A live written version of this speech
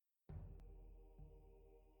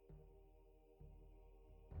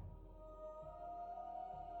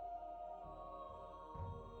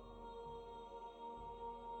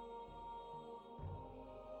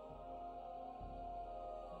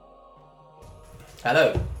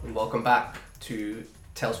Hello, and welcome back to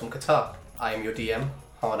Tales from Qatar. I am your DM,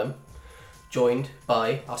 Harnum, joined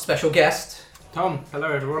by our special guest, Tom.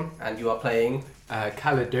 Hello, everyone. and you are playing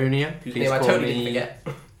Caledonia. whose name I totally didn't forget.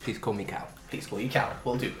 Please call me Cal. Please call you Cal.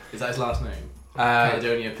 Will do. Is that his last name?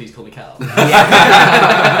 Caledonia, please call me Cal.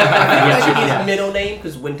 That should be his middle name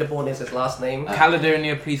because Winterborn is his last name.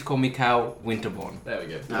 Caledonia, please call me Cal Winterborn. There we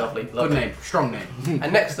go. Lovely, Good lovely. name, strong name.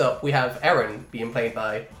 And next up, we have Erin being played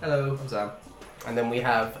by, Hello, I'm Sam. and then we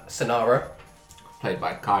have Sonara, Played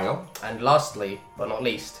by Kyle. and lastly, but not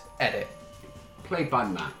least, Edit. Played by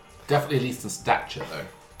Matt. Definitely least in stature, though.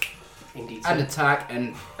 Indeed. And attack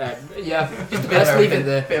and yeah, Just a bit let's of leave everything, it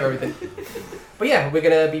there. bit of everything. But yeah, we're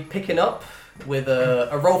going to be picking up with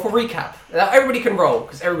a roll for recap. Now everybody can roll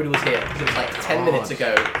because everybody was here. It was like 10 minutes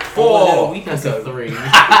ago. Or a little week ago. 3.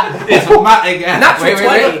 It's Matt again. Natural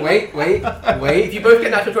 20. wait. If you both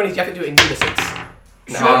get natural 20s, you have to do it in unison.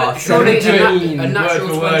 Surely a 17 natural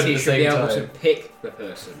word for word at 20 the should be same able to time. pick the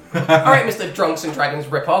person. Alright, Mr. Drunks and Dragons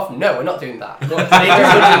rip-off. No, we're not doing that.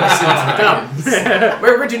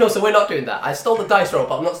 We're original, so we're not doing that. I stole the dice roll,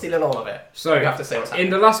 but I'm not stealing all of it. So, You have to say what's happening.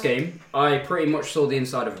 in the last game, I pretty much saw the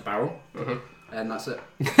inside of a barrel. And that's it.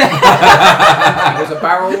 It was a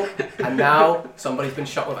barrel, and now somebody's been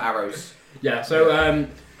shot with arrows. Yeah, so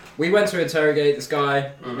we went to interrogate this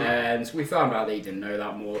guy, and we found out that he didn't know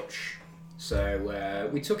that much. So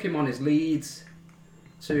we took him on his lead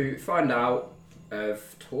to find out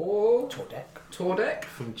of Tordek.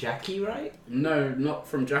 From Jackie, right? No, not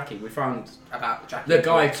from Jackie. We found About Jackie. the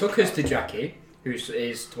guy took us to Jackie, who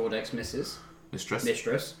is Tordek's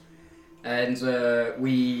mistress, and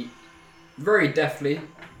we very deftly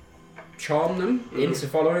charmed them into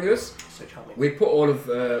following us. So charming. We put all of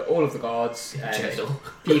the guards and Jail.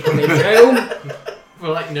 people in jail, For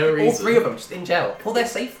like no All reason. three of them just in jail for their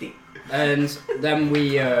safety. and then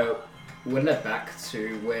we were led back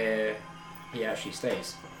to where he actually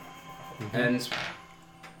stays. And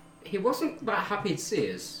he wasn't that happy to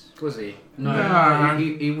see us, was he? No, No.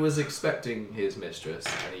 he was expecting his mistress,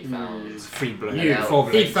 and he found Free blood. You,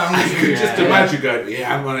 Yeah. he found you. Just imagine going,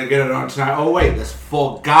 yeah, I'm gonna get it on tonight. Oh wait, there's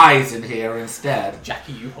 4 guys in here instead.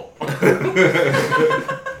 Jackie U-Haul.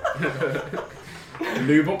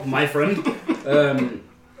 Lube up, my friend.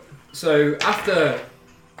 So after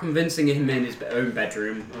convincing him in his own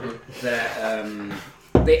bedroom that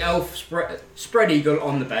the elf spread eagle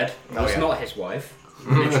on the bed was not his wife,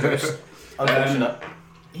 mistress, Unfortunate.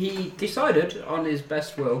 he decided on his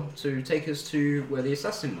best will to take us to where the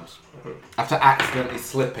assassin was. After accidentally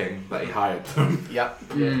slipping that he hired them. Yep.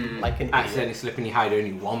 Like an idiot. Accidentally slipping, he hired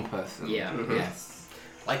only one person. Yeah. Yes.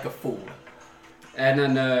 Like a fool. And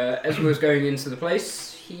then as we was going into the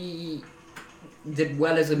place, he did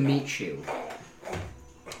well as a meat shield.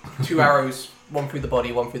 2 arrows, one through the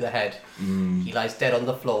body, one through the head. Mm. He lies dead on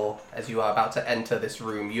the floor as you are about to enter this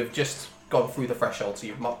room. You have just gone through the threshold, so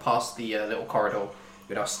you've passed the little corridor.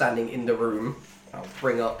 You're now standing in the room. I'll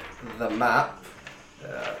bring up the map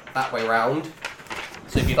that way round.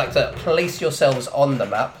 So if you'd like to place yourselves on the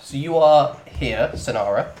map. So you are here,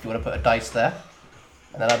 Sonara. If you want to put a dice there.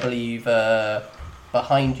 And then I believe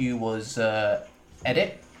behind you was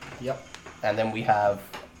Edit. Yep. And then we have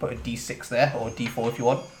put a D6 there, or D4 if you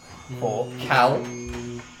want, for Cal,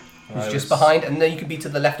 who's just behind. And then you could be to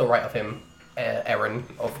the left or right of him, Erin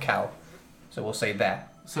of Cal. So we'll say there.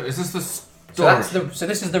 So is this the So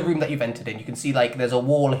this is the room that you've entered in. You can see like there's a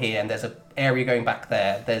wall here and there's an area going back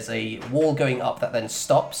there. There's a wall going up that then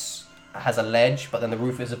stops, has a ledge, but then the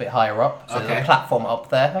roof is a bit higher up. So there's Okay. a platform up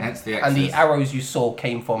there. Hence the and the access. arrows you saw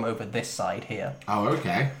came from over this side here. Oh,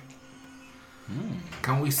 okay.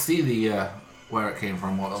 Can we see the where it came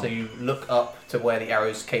from? What? So you look up to where the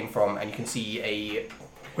arrows came from and you can see a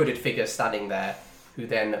hooded figure standing there who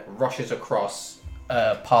then rushes across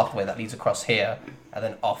a pathway that leads across here and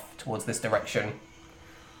then off towards this direction.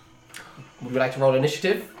 Would you like to roll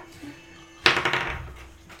initiative?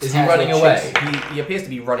 Is he running away? He appears to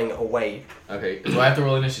be running away. Okay, do I have to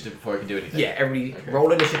roll initiative before I can do anything? Yeah, everybody Okay.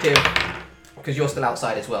 roll initiative because you're still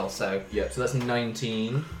outside as well, so... Yep, so that's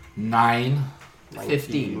 19. 9.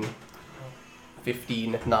 15.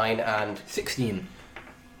 15, 9 and... 16.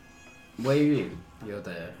 Where are you? You're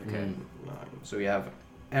there. Okay. 9. So we have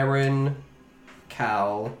Erin,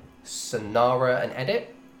 Cal, Sonara and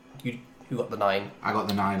Edit. Who got the 9? I got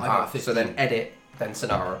the 9. I got So then Edit, then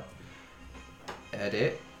Sonara.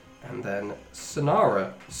 Edit, and then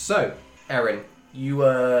Sonara. So, Erin, you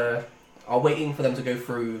are waiting for them to go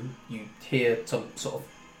through. You hear some sort of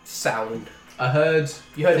sound. I heard.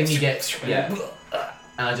 You heard thing it. you get. Yeah.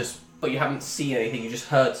 And I just. But you haven't seen anything. You just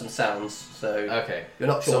heard some sounds. So Okay. you're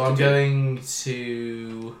not sure. So what I'm to do. going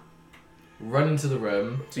to run into the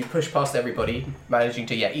room. So you push past everybody, managing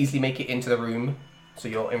to easily make it into the room. So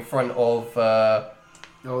you're in front of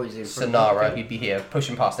He's in front. Sonara. Okay. He'd be here,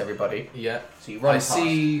 pushing past everybody. Yeah. So you run I past.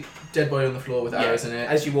 see dead body on the floor with arrows in it.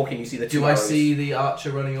 As you walk in, you see the two Do I arrows. see the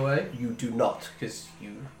archer running away? You do not, because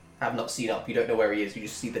you have not seen up. You don't know where he is. You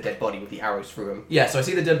just see the dead body with the arrows through him. Yeah, so I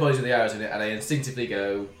see the dead bodies with the arrows in it, and I instinctively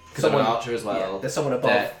go, because I'm an archer as well. Yeah, there's someone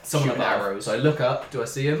above. There, someone shooting above. arrows. So I look up, do I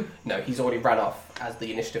see him? No, he's already ran off as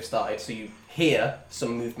the initiative started. So you hear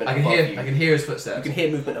some movement I can above hear you. I can hear his footsteps. You can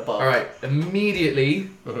hear movement above. Alright,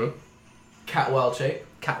 immediately, Mm-hmm. cat wild shape.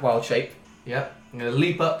 Cat wild shape. Yep. I'm going to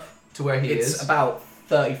leap up to where he It's is. about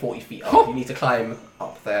 30, 40 feet up. You need to climb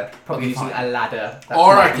up there. Probably Okay, using fine. a ladder. That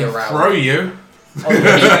Or I might be can around. throw you.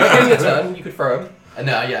 On your turn, you could throw him.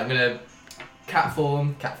 No, yeah, I'm going to cat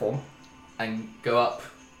form Cat form. and go up.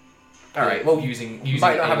 Alright, well, using you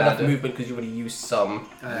might not a have enough ladder. movement because you already used some.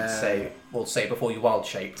 We'll say before you wild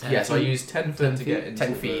shaped. Yeah, so I use 10 feet to get into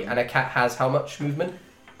 10 the feet. room. And a cat has how much movement?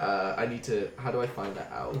 I need to... How do I find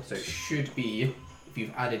that out? So it should be, if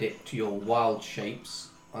you've added it to your wild shapes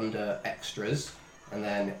under extras, and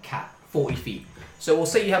then cat, 40 feet. So we'll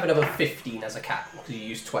say you have another 15 as a cat, because you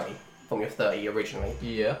used 20 from your 30 originally.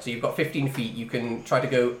 Yeah. So you've got 15 feet, you can try to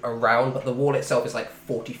go around, but the wall itself is like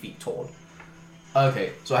 40 feet tall.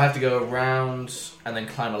 Okay, so I have to go around and then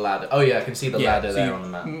climb a ladder. Oh yeah, I can see the ladder so there you on the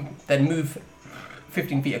map. Then move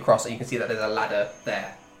 15 feet across, and you can see that there's a ladder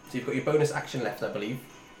there. So you've got your bonus action left, I believe.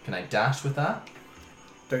 Can I dash with that?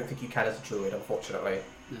 Don't think you can as a druid, unfortunately.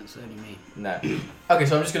 That's only me. No. Okay,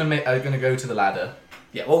 so I'm just gonna go to the ladder.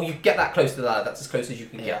 Yeah, well, you get that close to the ladder, that's as close as you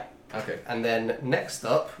can get. Okay. And then next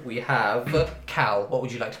up, we have Cal. What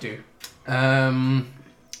would you like to do?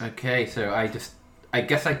 Okay, so I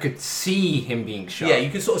guess I could see him being shot. Yeah, you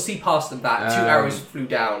can sort of see past them that. Two arrows flew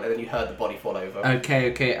down, and then you heard the body fall over.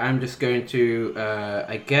 Okay, I'm just going to,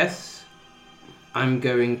 I guess, I'm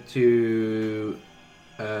going to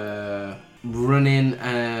run in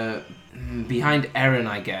behind Aaron,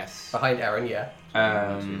 I guess. Behind Aaron, yeah.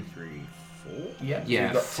 1, 2, 3, 4. Yeah, so Yeah,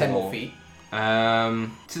 you've got 10 more 4. feet. To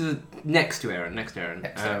the next to Aaron. Next to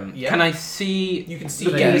Aaron, yeah. Can I see? You can see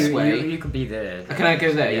Look yeah, this you, way. You could be there. Can I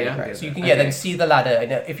go there? Yeah. Right, so you can Okay. then see the ladder,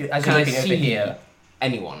 and if you as Can you're I looking over see here.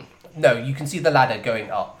 anyone? No, you can see the ladder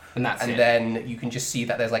going up, And that's and it. then you can just see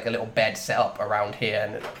that there's like a little bed set up around here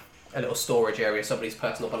and a little storage area, somebody's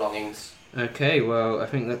personal belongings. Okay, well, I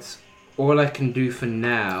think that's all I can do for You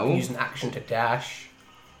now. can use an action to dash.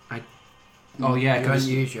 Oh yeah, I You can can't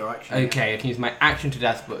use your action. Okay, I can use my action to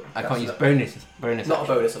dash, but I can't That's use bonus. Bonus. Not a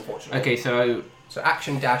action. bonus, unfortunately. Okay, so So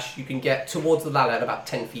action dash, you can get towards the ladder at about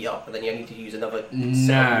 10 feet up, and then you need to use another set of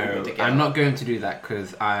no, movement to get I'm up. not going to do that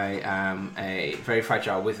because I am a very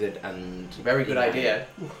fragile wizard and. Very good idea.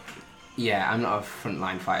 Yeah, I'm not a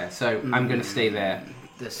frontline fighter, so I'm going to stay there.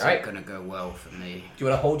 This Alright. ain't gonna go well for me. Do you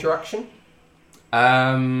want to hold your action?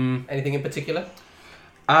 Anything in particular?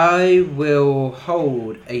 I will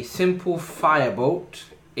hold a simple firebolt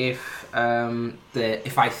if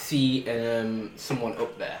I see someone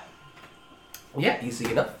up there. Yeah, easy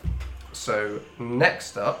enough. So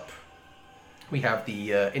next up, we have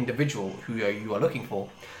the individual who you are looking for,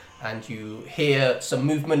 and you hear some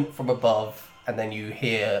movement from above, and then you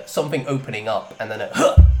hear something opening up, and then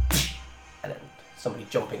and then somebody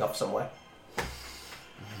jumping off somewhere.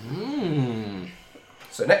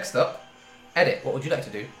 So next up, Edit. What would you like to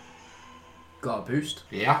do? Got a boost.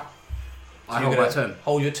 Yeah. So I you're hold my gonna turn.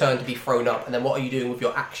 Hold your turn to be thrown up, and then what are you doing with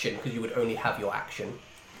your action? Because you would only have your action.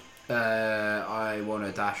 I want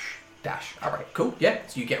to dash. Dash. Alright, cool. Yeah.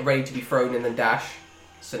 So you get ready to be thrown and then dash.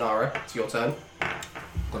 Sonara, it's your turn.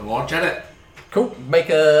 Gonna launch at it. Cool. Make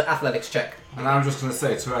a athletics check. And I'm just gonna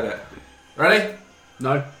say to edit. Ready?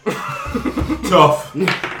 No. Tough.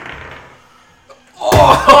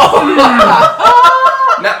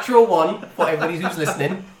 Natural 1 for everybody who's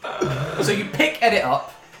listening. So you pick Edit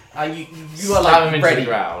up, and you are Slam like him into ready. the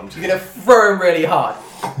ground. You're gonna throw him really hard,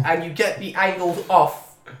 and you get the angles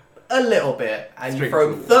off a little bit, and you Straight throw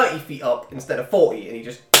to him the wall. 30 feet up instead of 40, and he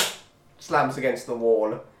just slams against the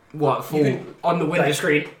wall. What? You can- on the window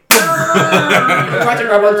screen? You can try to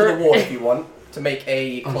grab onto the wall if you want to make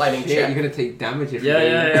a climbing Shit, check. you're gonna take damage if Yeah, you.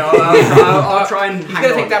 yeah, yeah. I'll try and. He's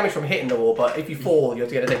gonna take damage from hitting the wall, but if you fall, you're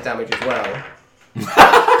gonna take damage as well. I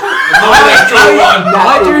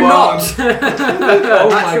do not. Oh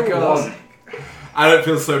my Natural god. one. I don't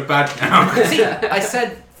feel so bad now. See, I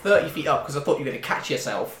said 30 feet up because I thought you were gonna catch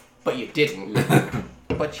yourself, but you didn't.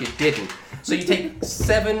 So you take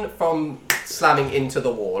 7 from slamming into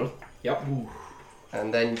the wall, Yep.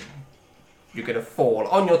 and then you're gonna fall.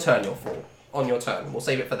 On your turn, you'll fall. On your turn. We'll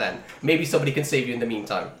save it for then. Maybe somebody can save you in the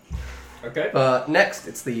meantime. Okay. But next,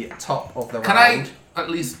 it's the top of the Can round. I at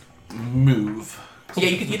least move? Yeah,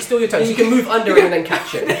 you'd steal your turn. So you can move under him and then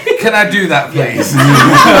catch him. Can I do that, please?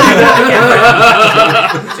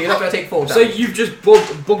 So you're not going to take 4 damage. So you've just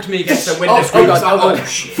bugged me against the window Oh, screen. God, Oh, oh,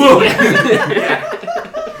 shit.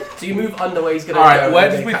 So you move under where he's going to Alright, go. where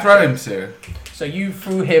and did then we catch throw him. him to? So you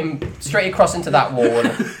threw him straight across into that wall,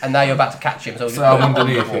 and now you're about to catch him. So, So I'm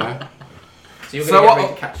underneath here. So you're So going to what- get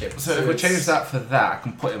ready to catch him. So if we change that for that, I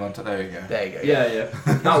can put him onto. There we go. There you go.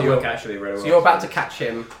 Yeah. That'll work actually really well. So you're about to catch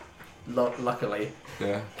him, luckily.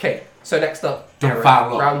 Yeah. Okay, so next up, Don't Aaron,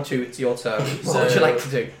 foul up. round 2, it's your turn. What So- would you like to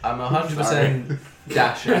do? I'm 100%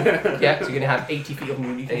 dashing. Yeah, so you're going to have 80 feet of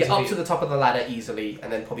movement. You can 80 get up feet. to the top of the ladder easily,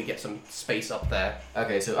 and then probably get some space up there.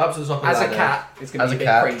 Okay, so up to the top of the As ladder. a cat, it's going As to a be a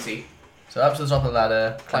bit cat. crazy. So up to the top of the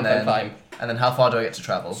ladder. Climb, and then, climb. And then how far do I get to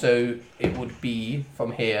travel? So it would be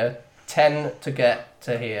from here, 10 to get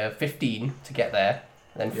to here, 15 to get there,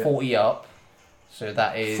 and then Yeah. 40 up. So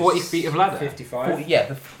that is 40 feet of ladder. 55. 40, yeah,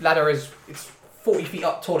 the ladder is it's 40 feet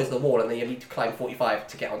up towards the wall, and then you need to climb 45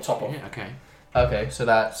 to get on top of. Yeah, okay. Okay, so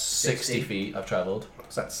that's 60 60. feet I've travelled.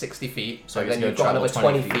 So that's 60 feet. So I and guess then you you've got travel another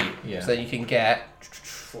 20 20 feet. feet, yeah. So then you can get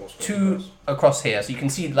 2 across here. So you can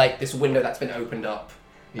see like this window that's been opened up.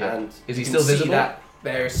 Yeah. And Is he you can still see visible? that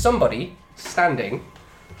there is somebody standing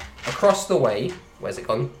across the way. Where's it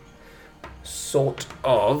gone? Sort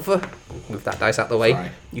of. Move that dice out the way. Sorry.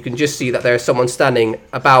 You can just see that there is someone standing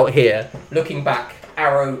about here, looking back,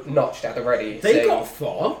 arrow notched at the ready. They saying- got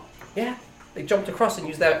far. Yeah, they jumped across and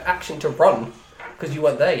used their action to run because you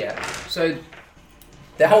weren't there yet. So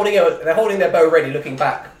They're holding their bow ready, looking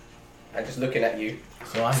back, and just looking at you.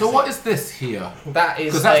 So what is this here? That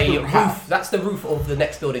is 'Cause that's a the roof. roof. That's the roof of the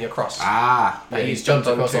next building across. Ah. Yeah, that he's he's jumped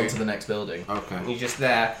jumped across onto. onto the next building. Okay. And you're just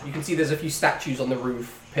there. You can see there's a few statues on the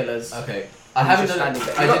roof, pillars. Okay. I He's haven't just done.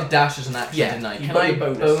 standing there. I You did dash as an action, Yeah, didn't I? you Can got I your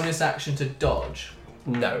bonus. bonus action to dodge?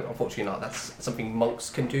 No, unfortunately not. That's something monks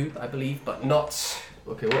can do, I believe, but not.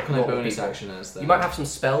 Okay, what can I Normal bonus people. action as then? You might have some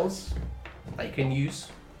spells that you can use.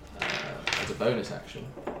 As a bonus action.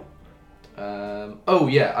 Oh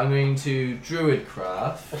yeah, I'm going to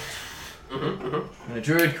Druidcraft. I'm going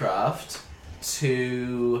to Druidcraft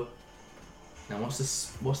to. Now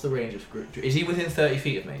what's the range of Is he within 30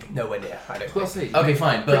 feet of me? Nowhere near. I don't Well, think. see. Okay,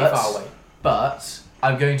 fine, Pretty but far away. But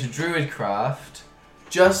I'm going to Druidcraft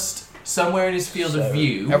just somewhere in his field So, of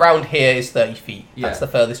view. Around here is 30 feet. Yeah. That's the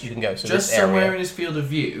furthest you can go. So Just this area. somewhere in his field of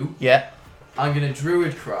view. Yeah. I'm going to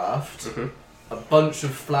Druidcraft Mhm. a bunch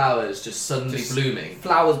of flowers just suddenly Just blooming.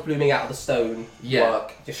 Flowers blooming out of the stone. Yeah.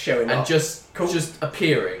 Work. Just showing And up. just Cool. just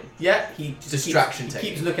appearing. Yeah, he just Distraction keeps, he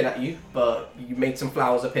technique. keeps looking at you, but you made some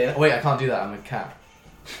flowers appear. Oh wait, I can't do that. I'm a cat.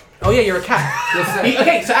 Oh yeah, you're a cat.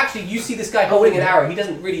 Okay, so actually, you see this guy holding an arrow. He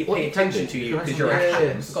doesn't really pay attention to you because you're a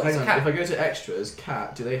cat. He's got Hang this on, cat. if I go to extras,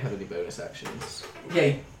 cat, do they have any bonus actions?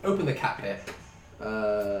 Yeah, open the cat bit.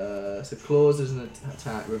 So claws is an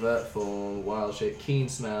attack, revert form, wild shape, keen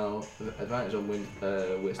smell, advantage on wisdom.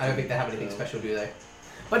 I don't think they have anything special, do they?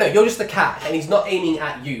 But no, you're just a cat, and he's not aiming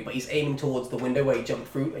at you, but he's aiming towards the window where he jumped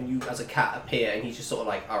through, and you as a cat appear, and he's just sort of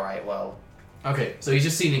like, all right, well, Okay, so he's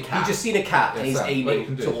just seen a cat. he's just seen a cat, and he's Yes, what you aiming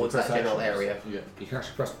can do is towards press that general actions. area. Yeah. You can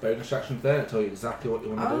actually press bonus actions there and tell you exactly what you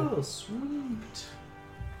want to do. Oh, sweet.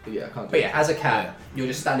 But yeah, I can't do But yeah, it. as a cat, you're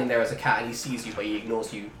just standing there as a cat, and he sees you, but he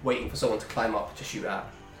ignores you, waiting for someone to climb up to shoot at.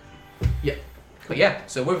 Yeah. But yeah,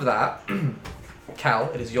 so with that,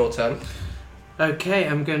 Cal, it is your turn. Okay,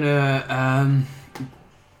 I'm gonna.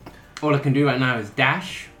 All I can do right now is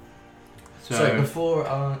dash. So before,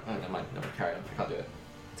 oh, never mind, no, carry on. I can't do it.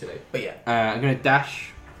 Too late. But yeah, I'm gonna dash.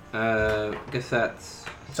 I guess that's.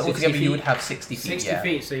 so 60 altogether you feet. would have 60 feet. 60 yeah.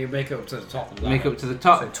 feet, so you make it up to the top of the Make ladder. up to the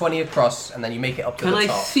top. So 20 across, and then you make it up to Can the I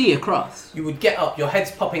top. see across? You would get up, your head's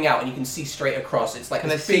popping out, and you can see straight across. It's like Can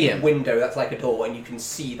this I see big him? window that's like a door, and you can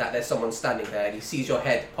see that there's someone standing there, and he sees your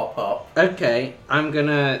head pop up. Okay, I'm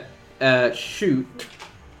gonna shoot.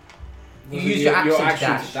 You use your action,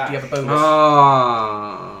 action to to dash. Do you have a bonus?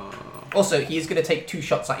 Ah. Also, he's going to take 2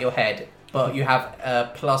 shots at your head, but you have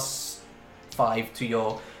 +5 to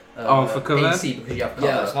your for cover? AC because you have cover.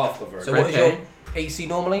 Yeah, that's half cover. So what is Okay. your AC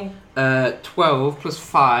normally? 12 plus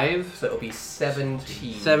 5. So it'll be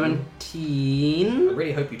 17. I 17.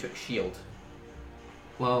 really hope you took shield.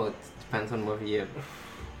 Well, it depends on whether you.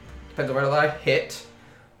 Depends on whether I hit.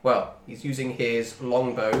 Well, he's using his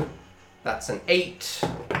longbow. That's an 8.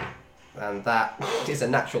 And that is a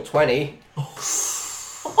natural 20.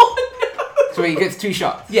 So he gets 2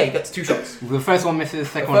 shots. Yeah, he gets 2 shots. The first one misses,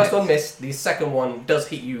 The second first one one missed, the second one does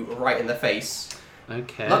hit you right in the face. hits.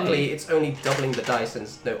 Okay. Luckily, it's only doubling the dice and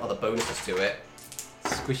there's no other bonuses to it.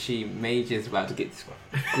 squishy mage is about to get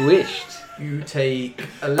squished. You take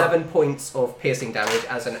 11 points of piercing damage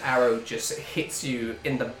as an arrow just hits you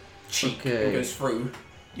in the cheek and Okay. goes through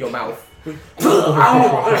your mouth. Kind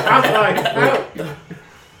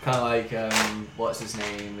of like what's his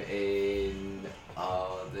name in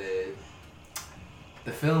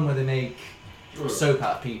the film where they make soap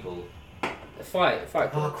out of people. Fight.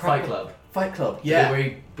 Oh, Fight Club. Fight Club, Where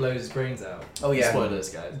he blows his brains out. Oh, yeah. Spoilers,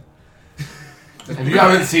 guys. If you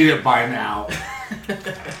haven't seen it by now,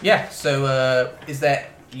 Yeah, so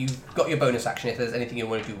you've got your bonus action if there's anything you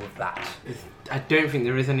want to do with that. I don't think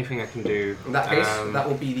there is anything I can do. In that case, Um, that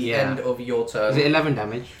will be the yeah. end of your turn. Is it 11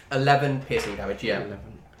 damage? 11 piercing damage, yeah. 11.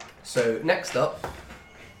 So next up,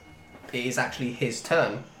 it is actually his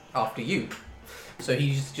turn after you. So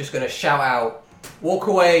he's just going to shout out, "Walk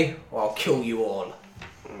away, or I'll kill you all."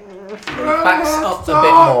 He backs up a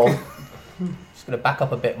bit more. Just going to back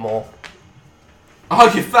up a bit more.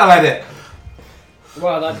 oh, you fell at it.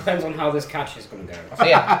 Well, that depends on how this catch is going to go. So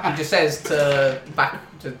yeah, he just says to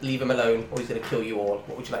leave him alone, or he's going to kill you all.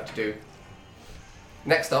 What would you like to do?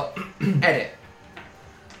 Next up, edit.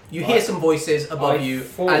 You hear some voices above you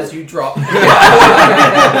fall. as you drop. You get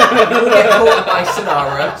caught by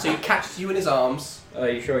Sonara, so he catches you in his arms. Are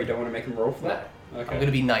you sure you don't want to make him roll for No, that? I'm Okay. going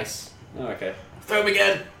to be nice. Oh, okay. Throw him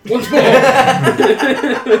again. Once more!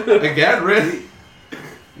 Again, really?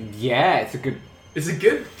 Yeah, it's a good It's a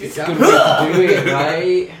good way to do it,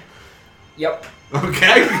 right? Yep.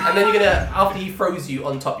 Okay. And then you're gonna, after he throws you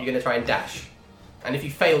on top, you're gonna try and dash. And if he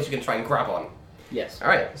fails, you're gonna try and grab on. Yes.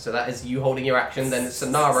 Alright, so that is you holding your action. Then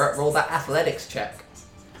Sonara, roll that athletics check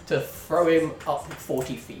to throw him up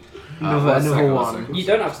 40 feet. Another one. You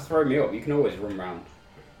don't have to throw me up. You can always run round.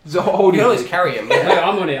 So You hold can it. always carry him, No, yeah.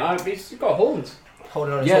 I'm on it. He's got horns.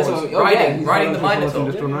 Holding on his Yeah, horns. so riding the Just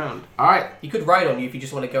Minotaur. run around. Alright. He could ride on you if you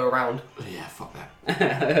just want to go around. Yeah, fuck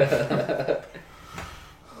that.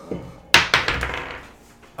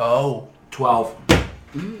 Oh. 12.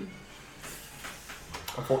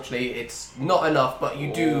 Unfortunately, it's not enough, but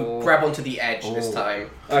you do Oh. grab onto the edge this Oh. time.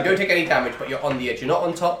 You don't take any damage, but you're on the edge. You're not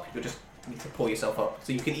on top, you just need to pull yourself up.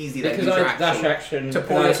 So you can easily then Because use your I dash action action. to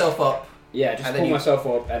pull can I- yourself up. Yeah, just and then pull you- myself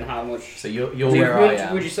up and how much. So you're Would- where I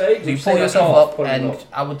am. Would you say? So you Would pull say yourself that's half up, pulling and up?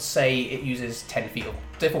 I would say it uses 10 feet of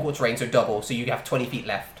difficult terrain, so double. So you have 20 feet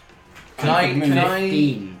left. Can I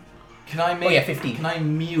 15. make? Oh yeah, 15. Can I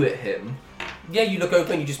mew at him Yeah, you look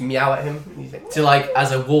over and you just meow at him. And you think, to like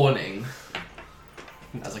as a warning?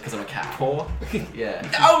 Because I'm a cat. Yeah.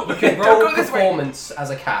 no! You can roll performance as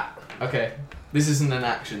a cat. Okay. This isn't an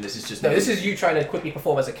action. This is just. No, this is you trying to quickly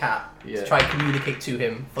perform as a cat. Yeah. To try and communicate to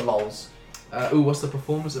him for lols. What's the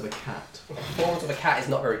performance of a cat? Performance of a cat is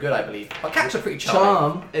not very good, I believe. But cats are pretty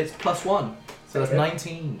charming. Charm. It's +1, so that's Okay.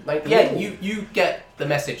 19. Like, yeah, you get the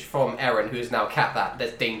message from Aaron, who is now cat, that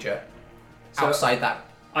there's danger So- outside that.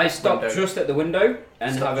 I stop Window. just at the window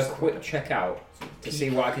and Stop have a just at the quick window. check out to see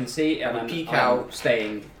what I can see, and Have a then peek I'm out.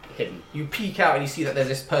 staying hidden. You peek out and you see that there's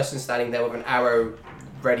this person standing there with an arrow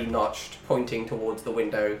ready notched, pointing towards the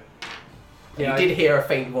window. And Yeah, you did hear a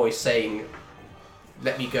faint voice saying,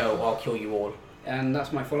 "Let me go, or I'll kill you all." and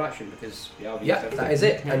that's my full action because I've Yeah, used everything. that is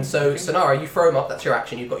it. And so, Sonara, you throw him up, that's your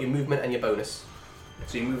action. You've got your movement and your bonus.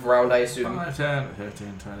 So you move around, I assume. 5, 10,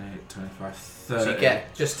 15, 20, 25, 30. So you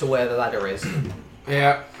get just to where the ladder is.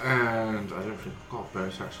 Yeah, and I don't think I've got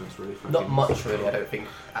bonus actions really. Not much, really, I don't think.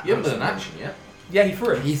 at You haven't most. done an action yet. Yeah, he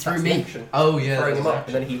threw him. He threw That's me. the action. Oh yeah. Throwing him that's up,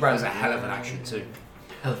 and then he ran. That's a hell of an action too.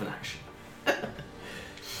 Hell of an action.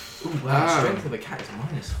 Ooh, wow. Ah. Strength of a cat is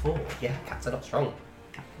 -4. Yeah, cats are not strong.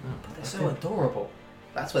 But they're so adorable.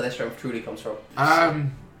 That's where their strength truly comes from.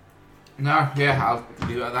 No, yeah, I'll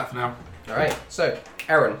leave it at that for now. Alright, so,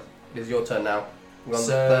 Aaron, it is your turn now. We're on the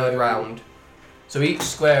So- third round. So each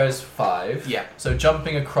square is 5. Yeah. So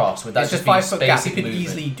jumping across, would that It's just just be 5 foot gap. You basic could movement?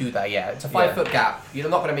 easily do that, yeah. It's a 5 foot gap. You're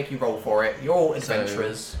not going to make you roll for it. You're all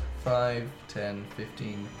adventurers. 5, 10,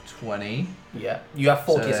 15, 20. Yeah. You have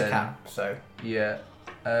 40 as a then- cap, so. Yeah.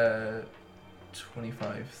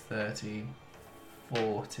 25, 30,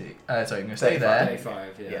 40. Sorry, I'm going to stay 35. there. 35,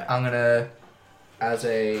 yeah. Yeah. I'm going to, as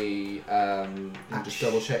a, just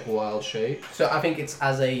double check wild shape. So I think it's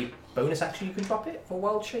as a bonus action you can drop it for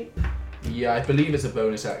wild shape. Yeah, I believe it's a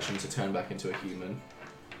bonus action to turn back into a human.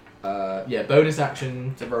 Yeah, bonus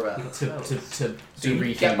action To Robert. to So do you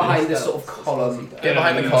rehuman. get behind this sort of column. Get Yeah,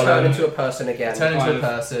 behind the you column. turn Turn into a person again. Turn into a Five.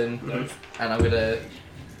 person, and I'm going to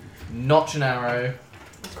notch an arrow.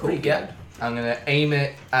 Cool. Yeah. I'm going to aim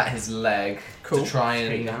it at his leg Cool. to try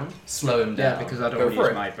Straight and down. slow him Yeah, down. because I don't Go want to for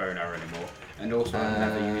use it. my bow arrow anymore. And also, I've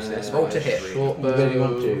never used this. roll but to I hit. Really, Short You really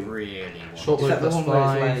want bow. to? really want Short Is bow that the plus one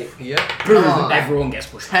where 5. it's like... Yeah. Come on. Everyone gets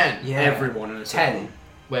pushed. 10. Yeah. Everyone in a circle. 10.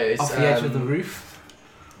 Wait, it's Off the edge of the roof.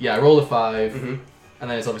 Yeah, I roll a 5, Mhm. and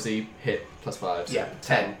then it's obviously hit +5. So Yeah,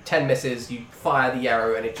 10. 10 misses. You fire the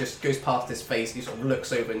arrow, and it just goes past his face. He sort of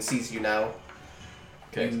looks over and sees you now.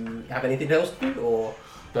 Okay. You have anything else to do, or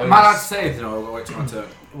Am I allowed to say anything or wait till my turn?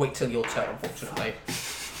 wait till your turn? Unfortunately.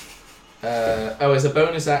 As a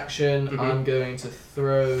bonus action, Mhm. I'm going to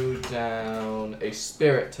throw down a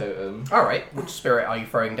spirit totem. All right. Which spirit are you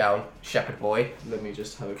throwing down, Shepherd Boy? Let me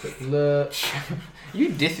just have a quick look. You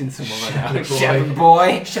dissing someone right now? Shepherd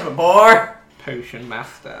boy. Shepherd Boy. Potion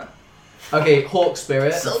master. Okay, Hawk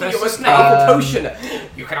Spirit. So Professor you must Snape. have a potion.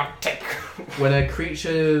 You cannot take. When a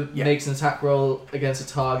creature Yeah. makes an attack roll against a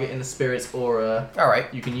target in the spirit's aura, All right.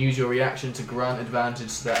 you can use your reaction to grant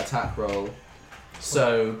advantage to that attack roll.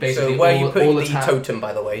 So basically, So where are all, you putting all the attack- totem,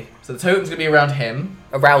 by the way? So the totem's gonna be around him.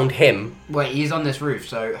 Around him. Wait, he's on this roof.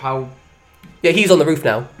 So how Yeah, he's on the roof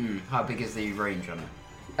now. how big is the range on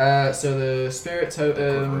it? So the spirit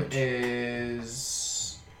totem Coverage. is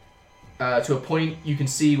to a point you can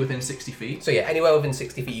see within 60 feet. So yeah, anywhere within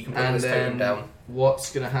 60 feet, you can put And this totem then down.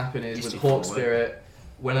 what's gonna happen is with 60 Hawk forward. Spirit,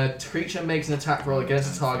 when a creature makes an attack roll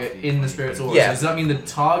against a target in the spirit's aura, Yeah. so does that mean the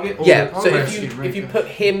target? Or Yeah. the So rest? if you put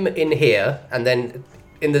him in here and then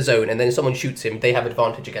in the zone, and then someone shoots him, they have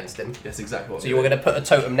advantage against him. That's exactly what. So you're going to put a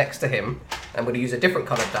totem next to him. I'm going to use a different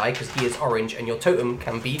coloured die because he is orange, and your totem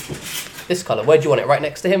can be this colour. Where do you want it? Right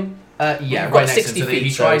next to him? Yeah, You've right got next to him. 60 So that feet,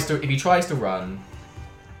 if he tries to run,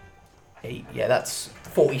 8. Yeah, that's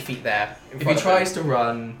 40 feet there. in if he front of tries him. to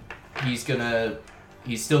run, he's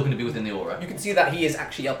still gonna be within the aura. You can see that he is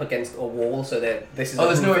actually up against a wall, so this is Oh, a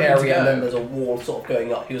there's roof nowhere for him to area, and go. then there's a wall sort of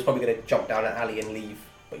going up. He was probably going to jump down an alley and leave,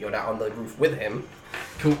 but you're now on the roof with him.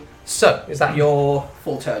 Cool. So, is that your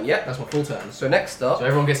full turn? Yeah. That's my full turn. So next up, So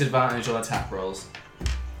everyone gets advantage on attack rolls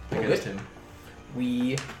All against good. him.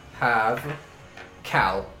 we have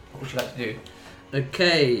Cal. What would you like to do?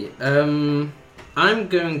 Okay. I'm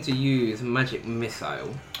going to use magic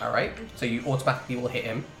missile, All right. So you automatically will hit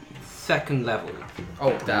him. second level.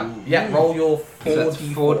 Oh damn! Yeah. Roll your So that's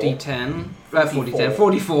 4d10. 4d10.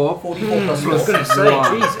 44. 44 plus I was going to say,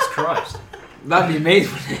 Wow. Jesus Christ. That'd be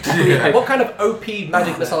amazing. What kind of OP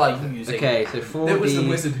magic missile are you using? Okay, so 4d. It was the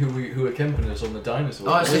wizard who accompanied us on the dinosaur.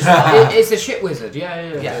 Oh, it's, it's a shit wizard.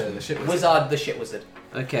 Yeah. Yeah. the shit was. Wizard, the shit wizard.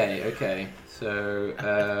 Okay.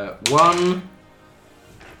 So 1.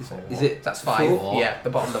 Is it That's 5. 4? Yeah, the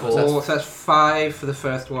bottom level. 4. So So that's 5 for the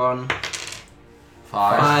first one.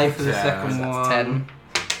 5 for the second that's one.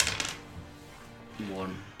 10.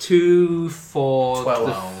 1. 2 for 12.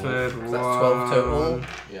 the third So one. that's 12 total.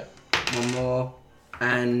 Yeah. One more.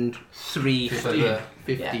 And 3 for 15. the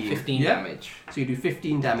 15. 15 Yeah. damage. So you do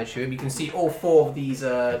 15 damage to him. You can see all 4 of these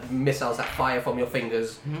missiles that fire from your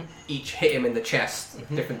fingers each hit him in the chest,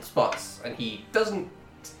 different spots, and he doesn't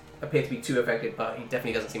appear to be too affected, but he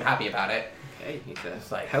definitely doesn't seem happy about it. Okay, he's a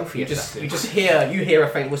It's like healthy you just assassin. hear a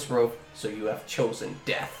faint whisper of, "So you have chosen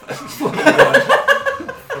death."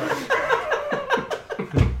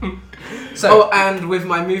 So Oh, and with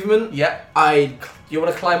my movement, yeah, I. you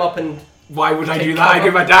want to climb up and Why would I Take do that? I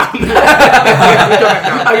cover. go back down.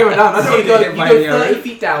 I go back down. That's so what you I go, did you by go the 30 arrow.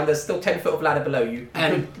 feet down. There's still 10 foot of ladder below you.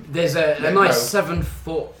 And there's a Let nice go. 7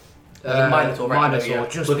 foot There's a Minotaur right below you.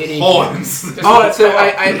 just With beneath horns. Just Oh, like- so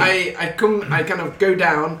I come, I kind of go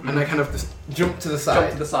down and I kind of just jump to the side.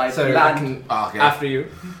 jump to the side, So I land. can, Okay. after you.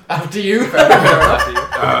 After you. After you.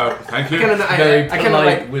 Thank you. Kind of, Very I kind of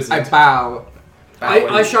polite like, wizard. I bow.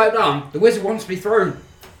 I shout down, the wizard wants to be thrown.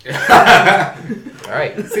 All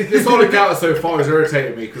right. See, this whole encounter so far has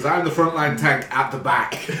irritated me because I'm the frontline tank at the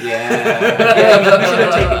back. Yeah, you should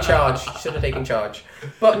have taken charge. Should have taken charge.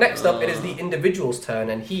 But next up, it is the individual's turn,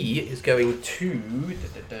 and he is going to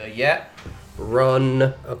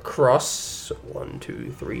run across 1,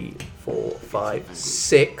 2, 3, 4, 5,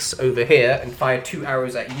 6 over here and fire 2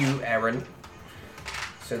 arrows at you, Aaron.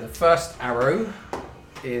 So the first arrow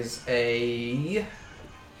is a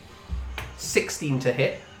 16 to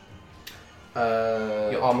hit.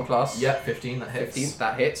 Your armor class. Yeah, 15. That hits. 15,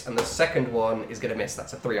 that hits, and the second one is going to miss.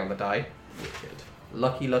 That's a 3 on the die. Wicked.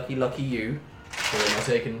 Lucky you. So am I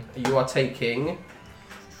taking? You are taking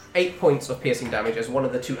 8 points of piercing damage as one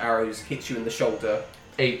of the 2 arrows hits you in the shoulder.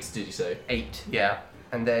 8, did you say? 8, yeah.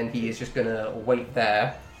 And then he is just going to wait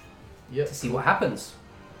there Yep. to see what happens.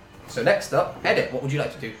 So next up, Edit, what would you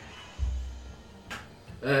like to do?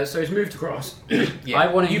 So he's moved across. Yeah, I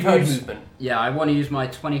wanna you've heard use- movement. Yeah, I want to use my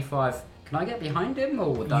 25. Can I get behind him,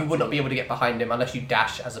 or would that You would not be able to get behind him unless you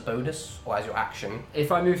dash as a bonus or as your action.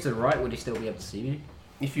 If I move to the right, would he still be able to see me?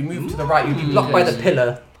 If you move to the right, you'd be blocked by the Okay.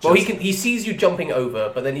 pillar. Well, he sees you jumping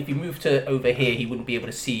over, but then if you move to over here, he wouldn't be able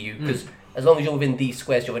to see you because As long as you're within these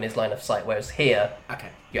squares, you're in his line of sight. Whereas here, Okay.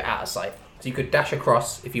 you're out of sight. So you could dash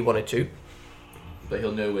across if you wanted to, But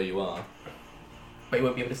he'll know where you are. but you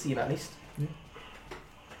won't be able to see him at least.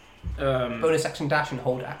 Um, Bonus action dash and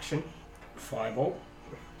hold action. Fireball.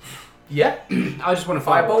 Yeah, I just want to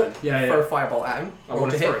fireball. fireball. Yeah, Throw yeah. a fireball at him. I Roll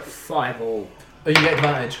want to to throw hit. a fireball. Oh, you get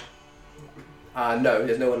advantage. No,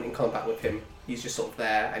 there's no one in combat with him. He's just sort of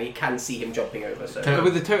there, and he can see him jumping over. So. Totem.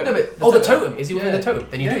 With the totem. No, but Oh, the totem. Is he within Yeah. the totem?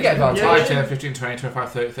 Then you Yeah, do get yeah, advantage. 5, 10, 15, 20,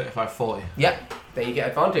 25, 30, 35, 40. Yeah, then you get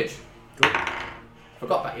advantage. Good.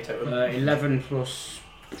 Forgot about your totem. 11 plus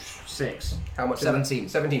 6. How much? 17.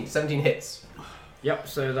 17 hits. Yep,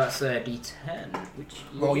 so that's a D10, which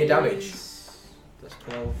Roll your damage. is- That's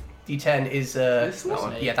 12. D10 is This that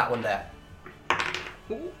one. one? Yeah, that one there.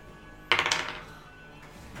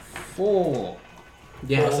 4.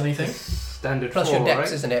 Yeah. Plus anything? Standard Plus 4, your dex,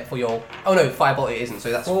 right? isn't it? For your. Oh no, fireball it isn't.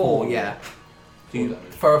 So that's 4. Yeah. So you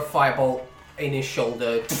damage. throw a fireball in his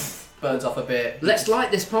shoulder, burns off a bit. Let's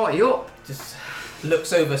light this party up. Just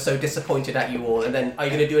looks over, so disappointed at you all. And then, are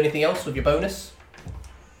you going to do anything else with your bonus?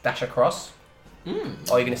 Dash across. Or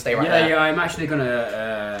are you going to stay right there? Yeah, I'm actually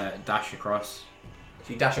gonna dash across.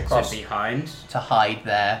 So you dash So across behind. to hide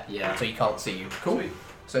there, Yeah. so you can't see you. Cool.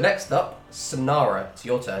 So next up, Sonara. It's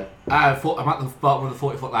your turn. I'm at the bottom of the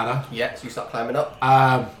 40-foot ladder. Yeah, so you start climbing up.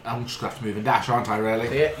 I'm just going to have to move and dash, aren't I, So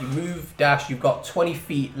really? yeah, you move, dash. You've got 20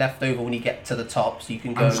 feet left over when you get to the top, so you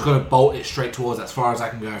can go. I'm just going to bolt it straight towards as far as I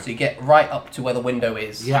can go. So you get right up to where the window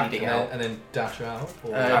is, Yeah. leading And out. then dash out?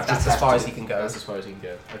 Or I've That's just as far dashed as he can go. That's as far as you can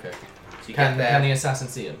go. Okay. So you Can get there. can the assassin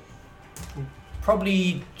see him?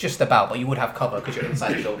 Probably just about, but you would have cover because you're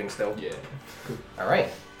inside the building still. Yeah. All right.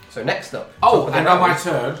 So next up. Oh, top of the and on my round.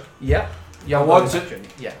 turn, Yeah. You have I want bonus to- action.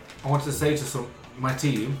 Yeah. I wanted to say to my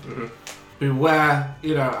team, Mhm. beware,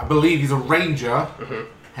 I believe he's a ranger, Mhm.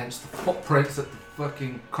 hence the footprints at the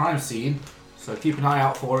fucking crime scene, so keep an eye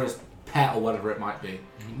out for his pet or whatever it might be.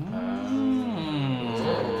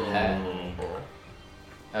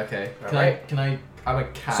 Okay. Alright. Can I? I'm a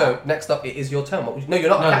cat. So next up, it is your turn. What would you, no, you're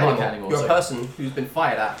not No, a cat I'm not a anymore. cat anymore, You're a sorry. person who's been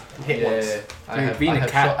fired at and hit once. Dude, being a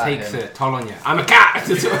cat takes a toll on you. I'm a cat!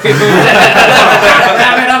 Damn it,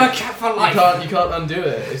 I'm a cat for You life. can't undo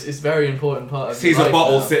it. It's a very important part of Sees your a life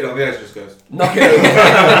bottle now. sitting on the edge, just goes. Knock it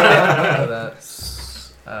over.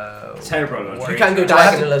 That's Terrible. You can go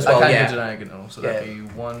diagonal as well. I can Yeah. go diagonal, so that'd be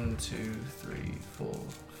 1, 2, 3, 4,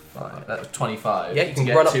 5. That was 25. Yeah, you can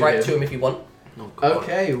get run up to right him. to him if you want.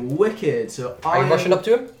 Okay, wicked. So Are you rushing up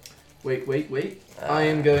to him? Wait. I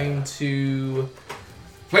am going to.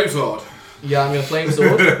 Flame sword. Yeah, I'm going to flame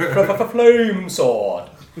sword. Flame sword.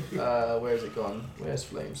 Where has it gone? Where's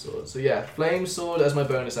flame sword? So yeah, flame sword as my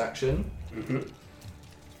bonus action, Mm-hmm.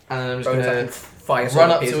 and I'm just Bonus gonna action, fire run sword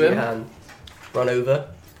up appears to in your him. hand. Run over.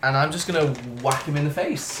 and I'm just gonna whack him in the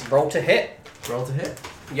face. Roll to hit. Roll to hit.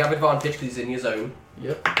 You have advantage because he's in your zone.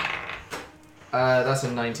 Yep. That's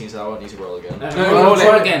a 19, so I won't need to roll again. No, roll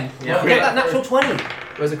try it. again. Get that natural 20.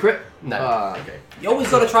 Where's the crit? No. Okay. You always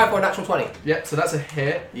got to try for a natural 20. Yeah, so that's a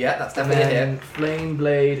hit. Yeah, that's And definitely a then hit. flame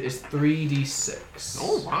blade is 3d6.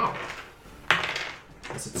 Oh, wow.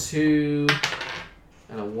 That's a 2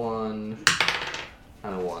 and a 1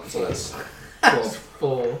 and a 1. So that's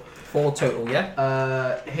 4. 4 total,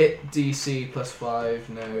 yeah? Hit DC plus 5.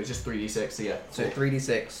 No, it's just 3d6. So yeah. So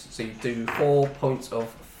 3d6. So you do 4 points of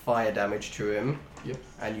fire damage to him. Yep.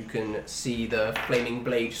 And you can see the flaming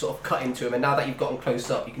blade sort of cut into him. And now that you've gotten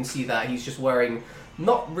close up, you can see that he's just wearing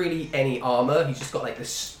not really any armor. He's just got like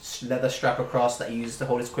this leather strap across that he uses to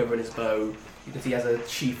hold his quiver and his bow. You can see he has a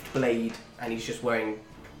sheathed blade, and he's just wearing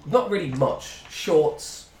not really much.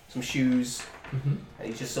 Shorts, some shoes, Mm-hmm. and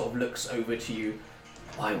he just sort of looks over to you.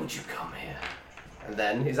 Why would you come here? And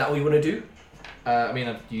then, is that what you want to do? I mean,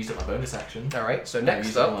 I've used up my bonus action. Alright, so I've next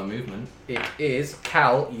used all up, my movement. it is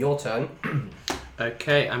Cal, your turn.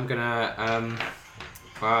 Okay, I'm gonna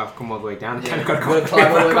wow, I've come all the way down. Yeah, I've got to you wanna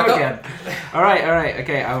climb all the way back up? again. Alright,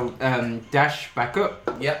 okay, I'll dash back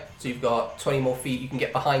up. Yep, so you've got 20 more feet. You can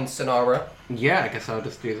get behind Sonara, Yeah, I guess I'll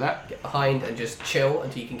just do that. get behind and just chill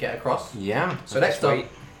until you can get across. Yeah. So I'll next just up, wait.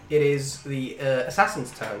 it is the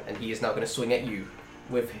assassin's turn, and he is now going to swing at you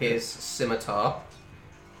with his scimitar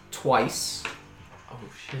twice. Oh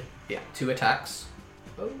shit. Yeah, 2 attacks.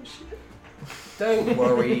 Oh shit. Don't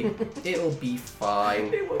worry, it'll be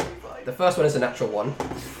fine. It won't be fine. The first one is a natural 1.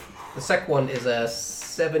 The second one is a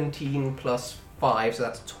 17 plus 5, so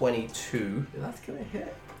that's 22. That's gonna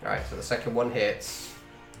hit. Alright, so the second one hits,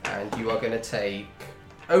 and you are going to take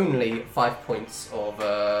only 5 points of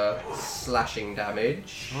slashing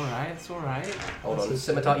damage. Alright, it's alright. Hold on, That's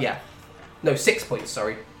scimitar, yeah. No, 6 points,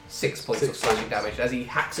 sorry. 6 points of 6 slashing points. damage as he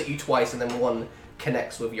hacks at you twice and then one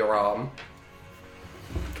connects with your arm.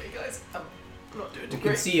 Okay, guys, I'm not doing You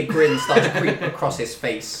can see a grin start to creep across his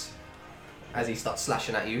face as he starts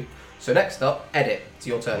slashing at you. So next up, Edit. It's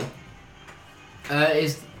your turn.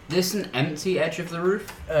 Is this an empty edge of the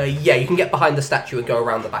roof? Yeah, you can get behind the statue and go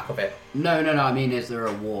around the back of it. No. I mean, is there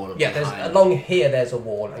a wall? Yeah, there's behind? along here there's a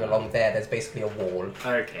wall, and along there there's basically a wall.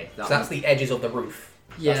 Okay. So that's the edges of the roof.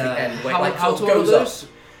 Yeah. That's the end where it, How, like, how sort of tall are goes up. those?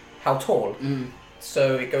 How tall? Mm,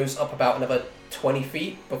 So it goes up about another 20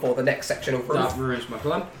 feet before the next section of roof. that ruins my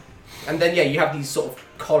plan. And then, yeah, you have these sort of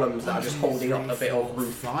columns that are just holding up a bit of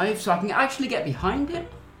roof. 5, so I can actually get behind it.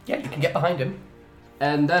 Yeah, you can get behind him.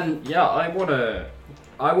 And then, yeah, I wanna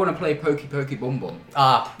play Pokey Pokey Bum Bum.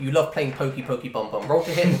 Ah, you love playing Pokey Pokey Bum Bum. Roll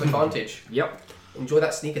to hit with advantage. Yep. Enjoy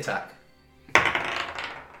that sneak attack.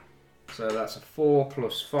 So that's a 4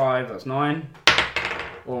 plus 5, that's 9.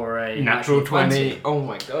 Or a Natural 20. Oh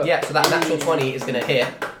my god. Yeah, so that natural 20 is going to hit.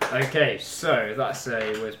 Okay, so that's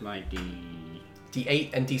a, where's my D? D8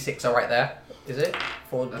 and D6 are right there, is it?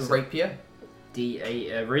 For That's the rapier?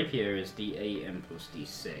 D8, rapier is D8 and plus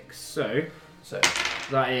D6. So, So,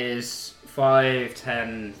 that is 5,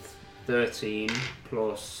 10, 13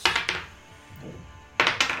 plus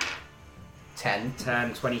 10.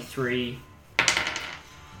 10, 23,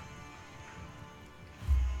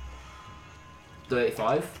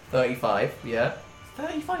 35. 35, yeah.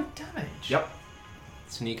 35 damage. Yep.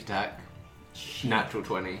 Sneak attack. Natural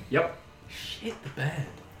 20. Yep. Shit the bed.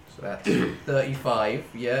 So that's 35,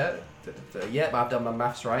 yeah. Yeah, I've done my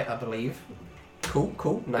maths right, I believe.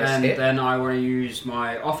 Cool. Nice And hit. then I want to use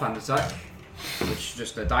my offhand attack, which is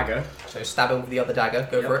just a dagger. So stab him with the other dagger.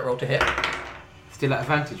 Go for Yep. it, roll to hit. Still at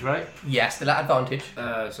advantage, right? Yeah, still at advantage.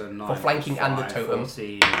 So 9 For flanking plus and the 5, totem.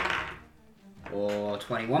 14, or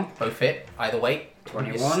 21. Both hit, either way. You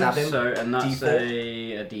 21. just stab him. So, and that's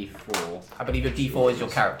D4. a D4. I believe your D4 is your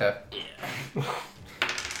character.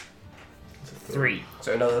 3.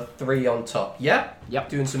 So another 3 on top. Yeah? Yep.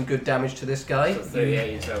 Doing some good damage to this guy. So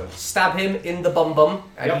 38 in total. Stab him in the bum bum,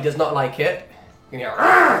 and Yep. he does not like it. You know,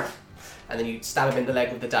 "Argh!" And then you stab him in the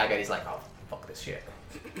leg with the dagger, and he's like, oh, fuck this shit.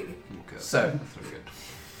 Okay. So, That's very good.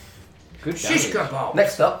 Good Shish kebab.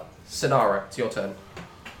 next up, Sonara. It's your turn.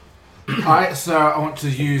 Alright, so I want to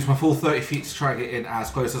use my full 30 feet to try and get in as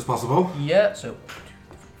close as possible. Yeah, so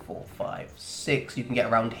 4, 5, 6. You can get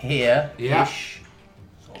around here. Yeah. Ish.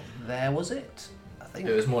 So there was it, I think.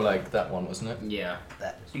 It was more like that one, wasn't it? Yeah.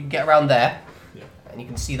 There. So you can get around there. Yeah. And you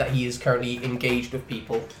can see that he is currently engaged with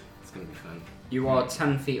people. It's gonna be fun. You are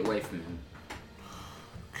 10 feet away from him.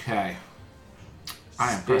 Okay.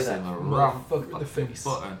 I am Spear pressing that the wrong motherfucker in the face.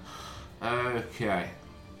 button. Okay.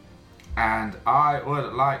 And I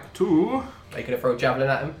would like to... Are you going to throw a javelin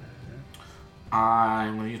at him?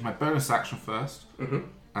 I'm going to use my bonus action first. Mm-hmm.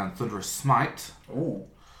 And Thunderous Smite. Ooh.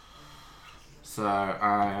 So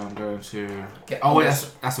I am going to... Get Oh wait, on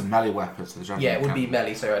that's a melee weapon. So the javelin Yeah, it would can't- be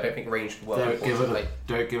melee, so I don't think ranged would work. Don't give, unfortunately.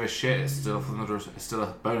 don't give a shit. It's still it's still a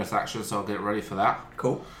bonus action, so I'll get ready for that.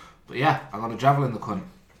 Cool. But yeah, I'm going to javelin the cunt.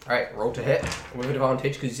 Alright, roll to hit with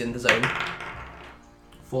advantage because he's in the zone.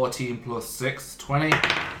 14 plus 6, 20.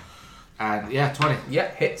 And yeah, 20. Yeah,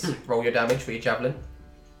 hits. Roll your damage for your javelin.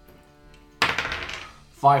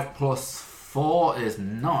 5 plus 4 is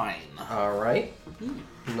 9. Alright.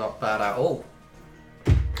 Not bad at all.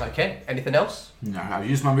 Okay, anything else? No, I've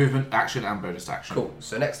used my movement, action, and bonus action. Cool.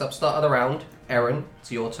 So next up, start of the round. Aaron,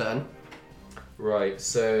 it's your turn. Right,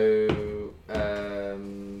 so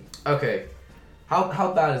okay.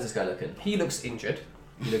 How bad is this guy looking? He looks injured.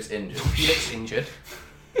 He looks injured. He looks injured.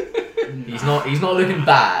 He's not looking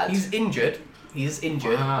bad. He's injured. He's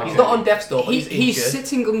injured. Wow. He's not on death's door, but he's He's injured.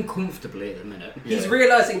 sitting uncomfortably at the minute. He's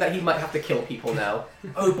realizing that he might have to kill people now.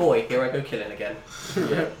 Oh boy, here I go killing again.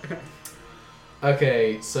 Yeah.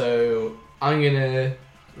 Okay, so I'm gonna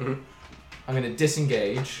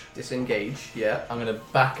disengage. Disengage, yeah. I'm gonna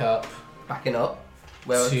back up Backing up.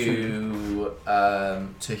 Where to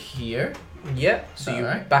here, Yeah, so you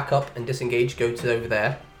Alright. back up and disengage, go to over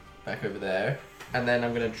there. back over there, and then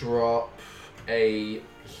I'm gonna drop a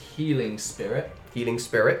healing spirit. Healing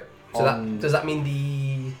spirit. So On- that does that mean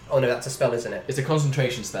the... Oh no, that's a spell, isn't it? It's a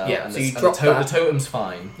concentration spell. Yeah, and so the- you and drop the that. The totem's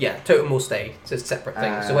fine. Yeah, totem will stay. It's a separate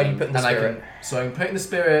thing. So where do you put in the And I spirit? can, so I'm putting the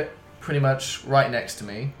spirit pretty much right next to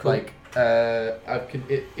me. Cool. Like,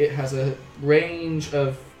 it has a range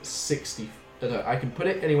of 60. No, I can put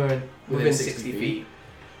it anywhere within 60 feet.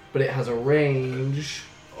 But it has a range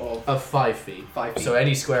of 5 feet. 5 feet. So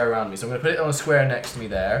any square around me. So I'm going to put it on a square next to me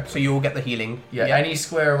there. So you will get the healing. Yeah, any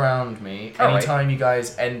square around me. Alright. Anytime you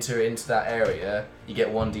guys enter into that area, you get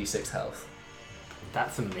 1d6 health.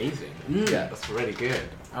 That's amazing. Yeah. That's really good.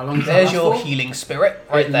 How long does that There's last your for? healing spirit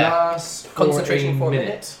right It there. lasts Concentration for a minute.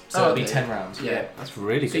 minute. So it'll be 10 rounds. Yeah. That's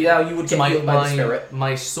really So good. now you would So get healed by the spirit.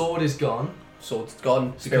 my sword is gone. Sword's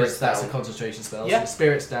gone. Because Spirit's that's down. a concentration spell. Yeah. So the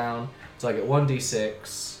spirit's down. So I get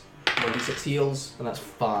 1d6, 1d6 heals. and that's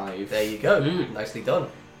 5. There you go. Mm. Nicely done.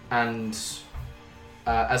 And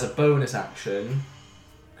as a bonus action,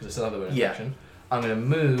 because I still have a bonus Yeah. action, I'm going to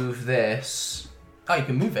move this. Oh, you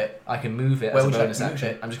can move it. I can move it Where as a would you like bonus to move action.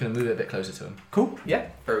 it? I'm just going to move it a bit closer to him, Cool. Yeah.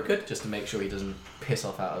 Very good. just to make sure he doesn't piss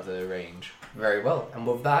off out of the range. Very well. And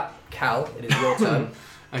with that, Cal, it is your turn.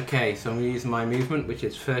 Okay, so I'm going to use my movement, which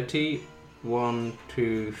is 30. 1,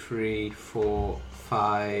 2, 3, 4,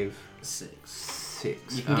 5, 6.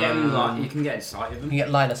 You can get him, like, you can get inside of You him. can get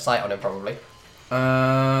line of sight on him probably. You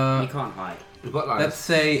can't hide. We've got like Let's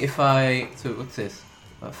say if I... So what's this?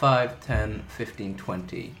 5, 10, 15,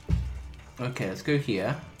 20. Okay, let's go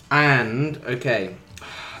here. And, okay.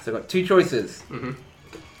 So I've got 2 choices. Mm-hmm.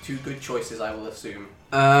 2 good choices, I will assume.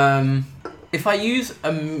 If I use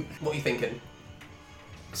a... What are you thinking?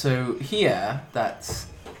 So here, that's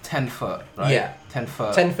 10 foot, right? Yeah. 10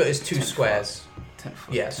 foot. 10 foot is 2 10 squares. 10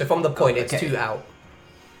 foot. Yeah, so from the point, it's okay. 2 out.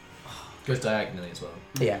 Goes diagonally as well.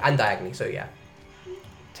 Yeah, and diagonally, so yeah.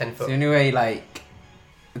 10 So foot. the only way, like...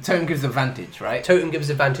 The totem gives advantage, right? Totem gives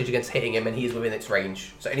advantage against hitting him, and he is within its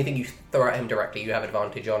range. So anything you throw at him directly, you have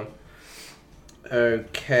advantage on.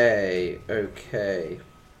 Okay.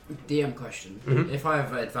 DM question. Mhm. If I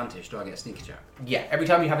have advantage, do I get a sneak attack? Yeah, every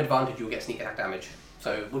time you have advantage, you'll get sneak attack damage.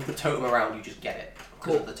 So with the totem around, you just get it.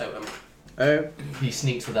 Because of the totem. Oh. He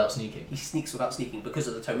sneaks without sneaking. He sneaks without sneaking because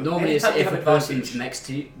of the totem. Normally, it's Anytime you if a have person's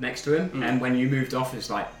advantage- next to him, Mm. and when you moved off, it's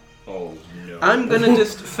like, oh no. I'm gonna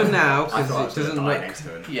just, for now, I thought I because was it doesn't gonna die look... next to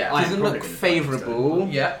him. Yeah. I'm Doesn't probably look gonna die next to him. favourable.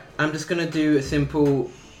 Yeah. I'm just gonna do a simple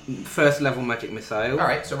first level magic missile.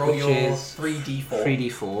 Alright, so roll Which your is 3d4.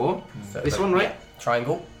 3d4. So This the- one, right? yeah,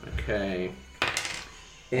 triangle. Okay.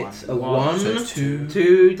 It's a One. 1. So it's 2.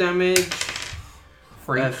 2 damage.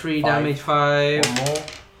 3. 3 5, damage, 5. 1 more.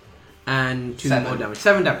 And 2 7. more damage.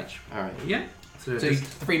 7 damage. Alright. Yeah. So, So just,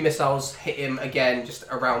 3 missiles hit him again, just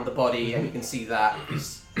around the body, and you can see that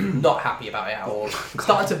he's not happy about it at all.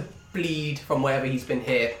 Starting to bleed from wherever he's been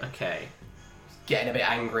hit, okay. getting a bit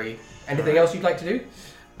angry. Anything else you'd like to do?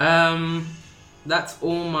 That's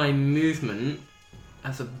all my movement.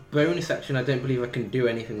 As a bonus action, I don't believe I can do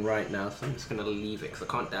anything right now, so I'm just gonna leave it because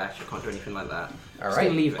I can't dash. I can't do anything like that. Just Alright.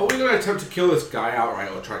 gonna leave Are it. we going to attempt to kill this guy outright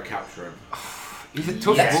or try to capture him? He's a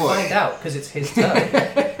tough Let's boy. find out, because it's his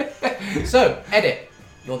turn. So, Edit.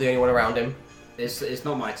 You're the only one around him. It's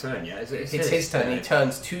not my turn yet. It's It's his turn, and he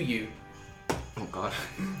turns to you. Oh god.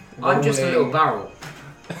 I'm just a little Rolling barrel.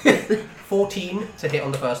 14 to hit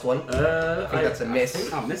on the first one. I think that's a miss. I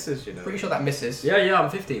think that misses, you know. Pretty sure that misses. Yeah, I'm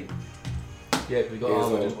 15. Yeah, we got Here's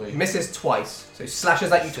armor, all. didn't we? Misses twice. So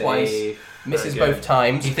slashes at you twice. Save. Misses Very good. both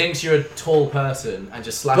times. He thinks you're a tall person and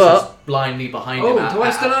just slashes But- blindly behind Oh, him. do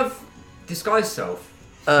I still have disguise self?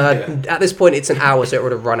 At this point, it's an hour, so it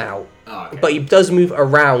would have run out. Oh, okay. But he does move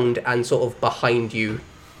around and sort of behind you.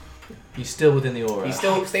 He's still within the aura. He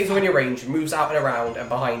still stays within your range, moves out and around and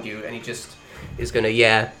behind you, and he just is going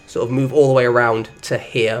to, sort of move all the way around to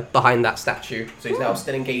here, behind that statue. So he's now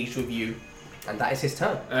still engaged with you, and that is his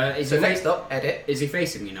turn. Is So he next up, Edit. Is he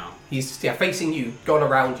facing me now? He's facing you, gone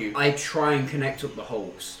around you. I try and connect up the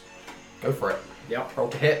holes. Go for it. Yep. Roll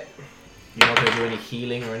to hit. You're not going to do any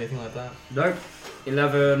healing or anything like that? Nope.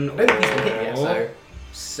 11 I don't think he's been hit yet, so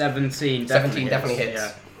 17 17 definitely hits.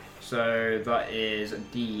 Yeah. So that is a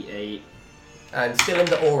D8. And still in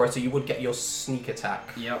the aura, so you would get your sneak attack.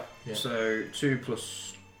 Yep. Yeah. So 2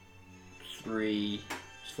 plus 3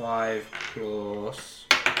 is 5 plus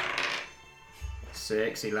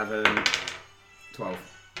 6, 11, 12.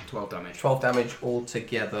 12 damage. 12 damage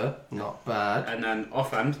altogether. Not bad. And then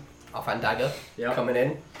offhand. Offhand dagger Yep. coming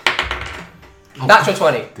in. Natural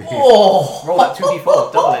 20. Oh! Roll that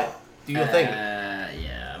 2d4. Double it. Do your thing.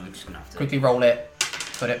 Yeah, I'm just gonna have to. Quickly roll it.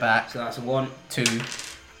 Put it back. So that's a 1 2.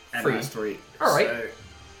 and 3. that's 3. Alright. So,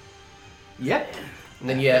 Yeah. And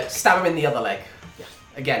then you stab him in the other leg.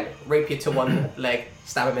 Again, rapier to one leg,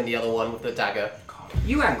 stab him in the other one with the dagger.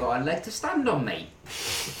 you ain't got a leg to stand on, mate.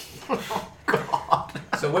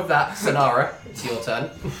 So with that, Sonara, it's your turn.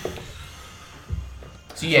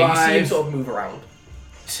 So yeah, you see him 5. sort of move around.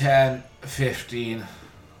 10, 15,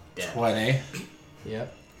 Dead. 20.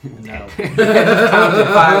 Yep. No. 5,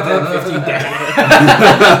 10, 15 dead.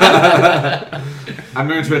 I'm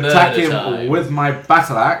going to attack Murder him time. with my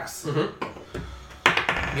battle axe.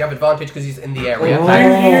 You have advantage because he's in the area.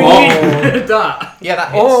 that. Yeah,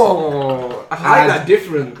 that hits. Oh, I like that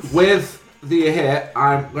difference. With the hit,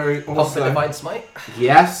 I'm going Pulse the also. Divine Smite.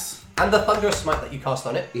 Yes, And the Thunderous Smite that you cast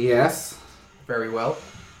on it. Yes. Very well.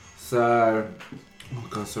 So, oh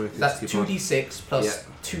god, sorry. That's keep on. 2d6 plus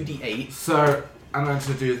 2d8. So I'm going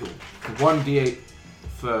to do the 1d8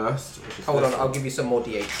 first. Which is Hold this on, I'll one. give you some more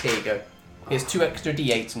d8s. Here you go. Here's 2 extra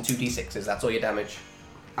d8s and 2 d6s. That's all your damage.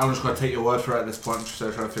 I'm just going to take your word for it at this point, so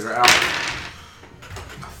trying to figure it out.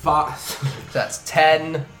 Fast. So that's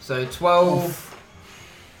 10, So 12,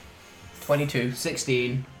 22.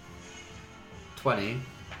 16, 20,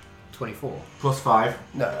 24, Plus 5.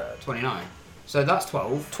 No, 29. So that's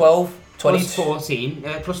 12. 12, Plus 22. 14.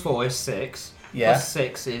 Plus 4 is 6. Yeah. Plus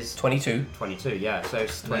 6 is 22. 22, yeah. So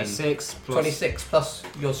it's 26 plus... 26 plus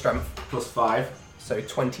your strength. Plus 5. So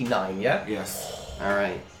 29, yeah? Yes.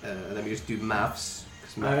 Alright, let me just do maths.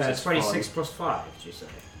 'Cause maths is 26 fun. plus 5, did you say?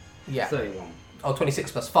 Yeah. 31. Oh,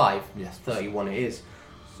 26 plus 5. Yes. 31 it is.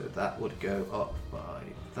 So that would go up by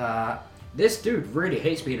that. This dude really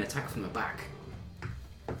hates being attacked from the back.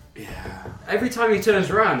 Yeah. Every time he turns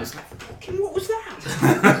around, it's like, fucking, what was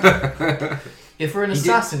that? If we're an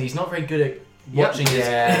assassin, he's not very good at Yep. watching his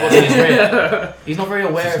Yeah. watching his rear. He's not very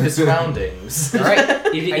aware of his surroundings.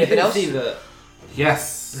 Alright, You anything else? see the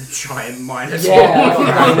Yes. giant minus Yeah, I was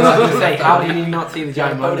yeah. going to say, how did you not see the You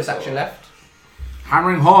have a giant bonus minotaur? action left.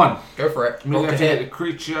 Hammering Horn. Go for it. I'm Roll going to to hit hit. the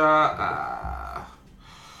creature.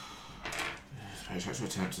 Try to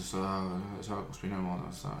attempt to must be no more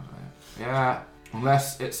than that. Yeah.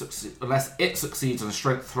 Unless it succeeds on a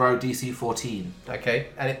strength throw DC 14. Okay,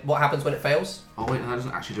 and what happens when it fails? Oh wait, that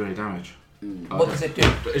doesn't actually do any damage. What does it do?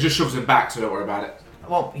 It just shoves him back, so don't worry about it.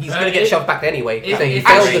 Well, he's going to get shoved back anyway. if- So he if-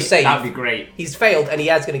 failed actually, the save. that'd be great. He's failed and he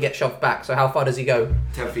is going to get shoved back. So how far does he go?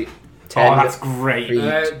 10 feet. 10. Oh, that's great. feet.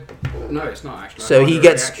 No, it's not actually. So I he can't do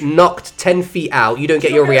a gets reaction. knocked 10 feet out. You don't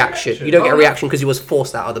get your not get a reaction. reaction. You don't get a Oh, reaction because he was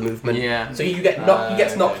forced out of the movement. Yeah. So you get knocked. He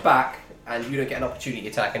gets okay. knocked back, and you don't get an opportunity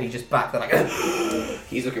attack, and he's just back. They're like,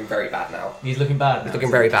 he's looking very bad now. He's looking bad. He's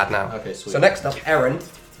looking very bad now. Okay, sweet. So next up, Aaron,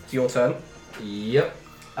 it's your turn. Yep.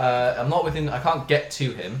 I'm not within. I can't get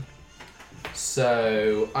to him.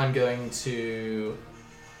 So I'm going to.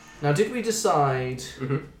 Now, did we decide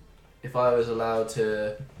Mhm. if I was allowed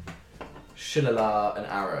to shillelagh an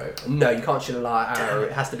arrow? No, you can't shillelagh arrow.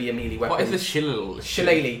 It has to be a melee weapon. What is the shillelagh?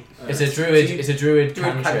 Shillelagh. It's a druid. so you- It's a druid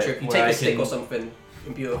Druid cantrip. You where take I a stick can- or something,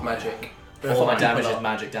 imbue it with magic. All my Fuck damage people is up.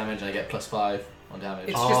 magic damage, and I get +5 on damage.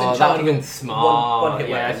 It's Oh, just that would enchanting have been one- smart. one hit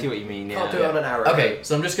Yeah, I weapon. see what you mean. Yeah. Can't do it on an arrow. Okay,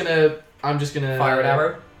 so I'm just gonna Fire an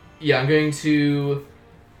arrow Yeah, I'm going to.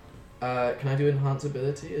 Can I do enhance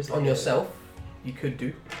ability? Is on yourself. You could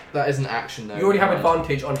do. That is an action though. You already have right?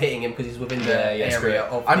 advantage on hitting him because he's within the screw area it.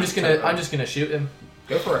 of. I'm the just gonna. totem. I'm just gonna shoot him.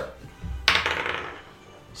 Go for it.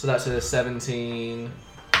 So that's a 17,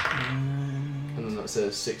 and then that's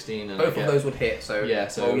a 16. And Both I of get- those would hit. So Yeah,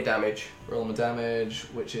 so- roll your damage. roll my damage,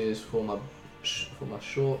 which is for my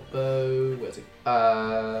short bow. Where's it?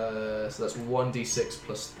 So that's 1d6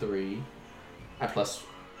 plus 3, plus.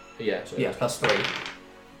 Yeah. So Yeah, plus 3.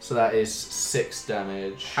 So that is 6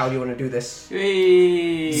 damage. How do you want to do this?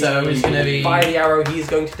 Whee! So it's gonna be. Fire the arrow. He's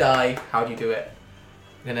going to die. How do you do it?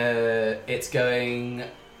 It's going.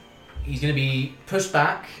 He's gonna be pushed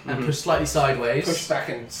back and Mhm. pushed slightly sideways. Push back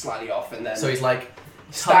and slightly off, and then So he's like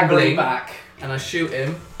staggering tumbling back. and I shoot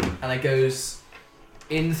him, and it goes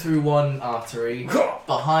in through one artery,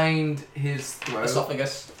 behind his throat,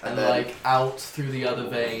 Esophagus, and then like out through the other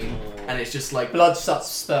vein, and it's just like blood starts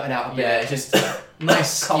spurting out a bit. yeah, it's just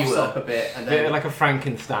nice coughs up skewer. a bit, and Bit then like a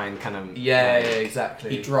Frankenstein kind of. Yeah, exactly.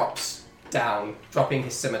 he drops down, dropping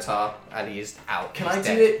his scimitar, and he is out. Can He's I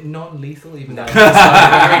dead. do it non-lethal even No. though it's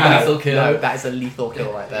not a very lethal kill? No, that is a lethal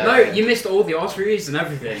kill right there. No, you missed all the arteries and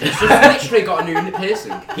everything. It's just literally got a new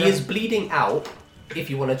piercing. He is bleeding out. If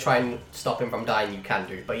you want to try and stop him from dying, you can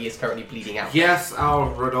do, but he is currently bleeding out. Yes, I'll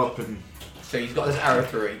run up and. So he's got this arrow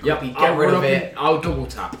through it. Yep, You get I'll rid run of up it. and I'll double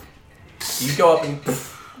tap. You go up and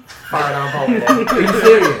fire an arrow bolt in it. Are you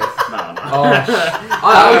serious? No.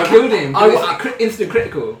 I killed him. Instant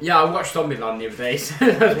critical. Yeah, I watched Zombieland the other day. So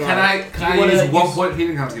Can I wanna use use- 1 point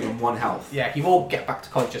healing hand to give him 1 health? Yeah, he will get back to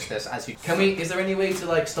consciousness as you. Can we? Is there any way to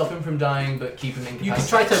like stop him from dying but keep him incapacitated? You can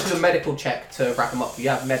try to do a medical check to wrap him up. You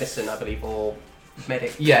have medicine, I believe, or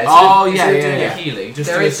medic. Yeah. Oh, instead yeah, of yeah, doing yeah. a healing. Just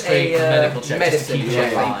There do a is straight a medical check just to medicine keep check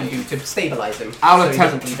him that alive. you can do to stabilize him. I'll so he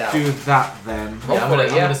doesn't attempt bleed to out. do that then. Roll Yeah, I'm for gonna, it,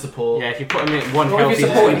 I'm yeah. gonna support. Yeah, if you put him in one Well, if health, you he's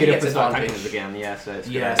support, going he to get up gets and start attacking advantage. us again. Yeah, so it's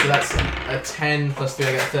Yeah, gonna- so that's a 10 plus 3,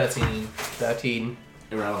 I get 13. 13.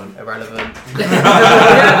 Irrelevant. Irrelevant. You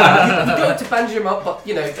go to bandage him up, but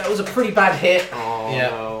you know that was a pretty bad hit. Oh Yeah.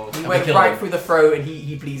 no. He we went killed right him. through the throat and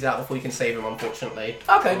he bleeds out before you can save him, unfortunately.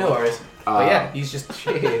 Okay, no worries. But yeah, he's just.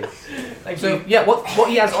 Cheers. Thank So you. yeah, what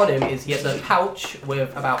he has on him is he has a pouch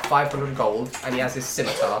with about 500 gold, and he has his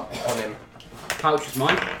scimitar on him. Pouch is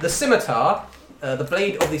mine. The scimitar, the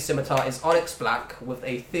blade of the scimitar is onyx black with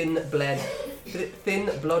a thin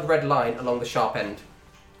blood red line along the sharp end.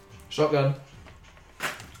 Shotgun.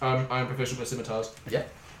 I'm proficient with scimitars. Yeah.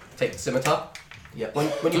 Take the scimitar. Yeah.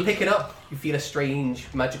 When you pick it up, you feel a strange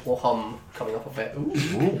magical hum coming off of it.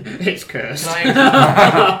 It's cursed. Can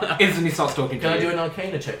I, Instantly starts talking can to I you. do an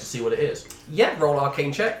arcana check to see what it is? Yeah. Roll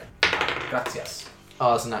arcane check. Gracias.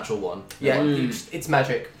 Oh, it's a natural one. Yeah. It's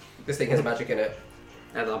magic. This thing has magic in it.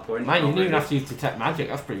 At that point. Man, you not didn't even really. have to use detect magic.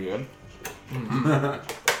 That's pretty good.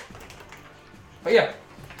 But yeah,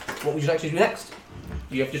 what would you like to do next?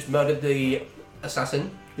 You have just murdered the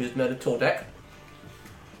assassin who has murdered Tordek.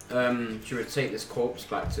 Should we take this corpse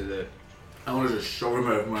back to the... I want to just shove him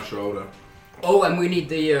over my shoulder. Oh, and we need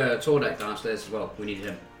the Tordek downstairs as well. We need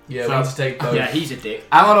him. Yeah, we have to take both. Yeah, he's a dick.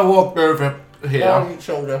 I'm gonna walk over here, On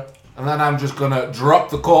shoulder. and then I'm just gonna drop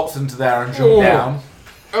the corpse into there and jump down.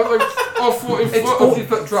 It's 40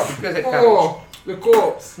 foot drop because it counts. The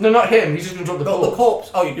corpse. No, not him. He's just gonna drop the Not the corpse.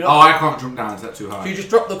 corpse. Oh, you do Oh, not. I can't jump down. Is that too So high? you just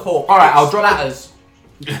drop the corpse. Alright, It I'll drop splatters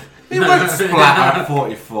It won't splatter at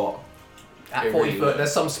 40 foot. at It 40 really foot. will.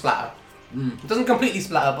 There's some splatter. It doesn't completely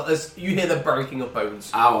splatter, but you hear the breaking of bones.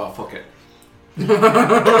 Ah, well, fuck it. And then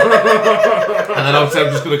obviously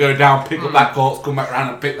I'm just gonna go down, pick up that corpse, come back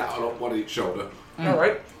around and pick that up one on each shoulder. All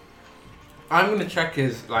right. I'm gonna check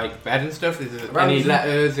his like bed and stuff. If there's Around any his-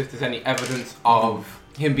 letters, if there's any evidence of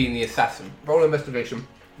him being the assassin. Roll investigation.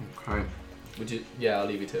 Okay. Would you? Yeah, I'll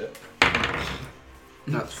leave you to it.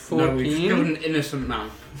 That's No, we've 14. killed an innocent man.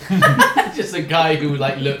 Just a guy who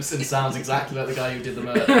like looks and sounds exactly like the guy who did the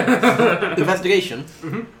murder. Investigation.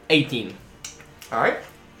 18. All right.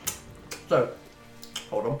 So,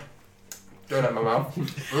 hold on. Donut in my mouth.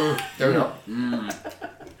 Donut.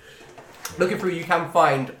 Looking through, you can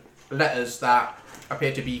find letters that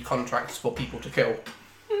appear to be contracts for people to kill.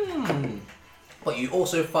 But you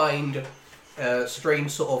also find a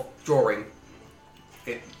strange sort of drawing.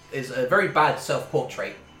 It is a very bad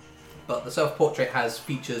self-portrait, but the self-portrait has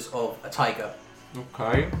features of a tiger.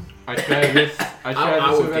 Okay. I share this. I share I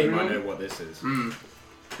this would with think I know everyone. what this is.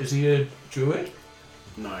 Is he a druid?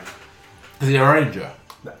 No. Is he a ranger?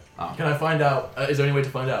 Can I find out? Is there any way to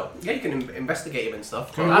find out? Yeah, you can investigate him and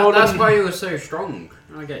stuff. Can we but- roll That's a- why you were so strong.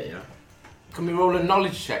 I get you. Can we roll a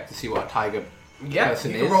knowledge check to see what a tiger? yeah, person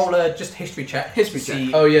you can is. roll a just history check. History to check.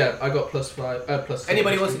 see- Oh yeah, I got +5. +.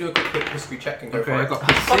 Anybody wants to do a quick history check and go Okay, for I it.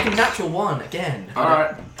 got Fucking natural one again.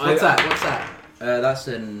 Alright. What's that? What's that? That's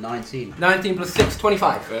a 19. 19 plus 6,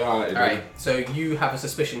 25. Alright, so you have a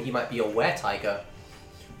suspicion he might be a were-tiger.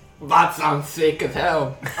 That sounds sick as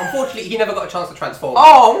hell. Unfortunately, he never got a chance to transform.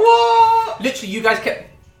 Oh, what? Literally, you guys kept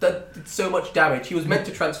did so much damage. He was meant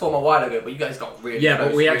to transform a while ago, but you guys got really Yeah, close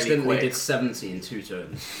but we really accidentally quick. did 70 in 2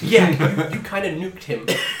 turns. Yeah, you kind of nuked him.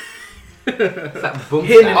 That boom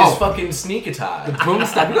Him stab. and his fucking sneak attack. Boom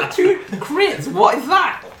stab. You got 2 crits. What is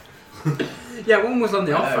that? Yeah, one was on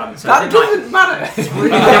the offhand. So That it didn't, doesn't matter. It's really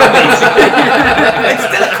damage. It's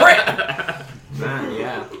still a crit. Man,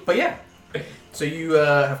 yeah. But yeah, so you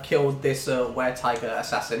have killed this were-tiger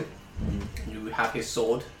assassin. You have his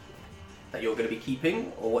sword that you're going to be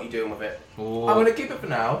keeping, or what are you doing with it? I'm gonna keep it for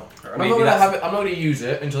now. I'm Maybe not gonna that's- have it. I'm not gonna use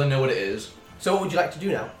it until I know what it is. So what would you like to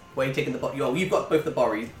do now? Where are you taking the body? You've got both the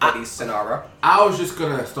bodies, Sinara. I was just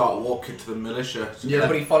gonna start walking to the militia. Is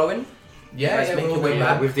everybody following? Yeah, guys yeah, make we're your all way good.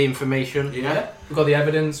 back. With the information. Yeah. We've got the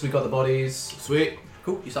evidence. We've got the bodies. Sweet.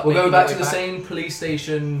 Cool. You start We'll go making back your to way the same police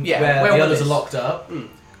station Yeah, where where the was others this? are locked up,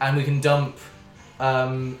 and we can dump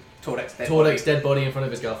Tordek's dead Tordek's dead body in front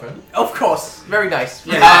of his girlfriend. Of course. Very nice.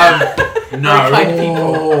 No. kind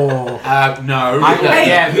people. No. Hey,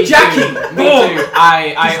 yeah, me Jackie! Too. Me too.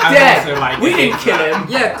 I'm dead. also like. We didn't kill him.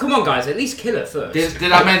 Yeah, come on, guys. At least kill her first.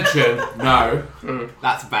 Did I mention? No.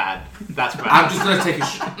 That's bad. That's bad. I'm just gonna take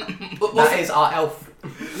a That is our elf.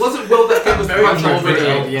 Wasn't Will that gave us Very contract morbid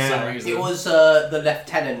video? elf for yeah. some reason. It was the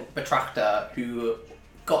Lieutenant Betrachter who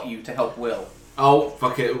got you to help Will. Oh,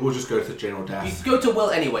 fuck it. We'll just go to General You Death. go to Will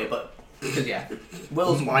anyway, but because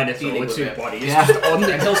Will's Minus dealing all with 2 it. bodies. Yeah.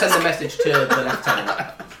 And he'll send the message to the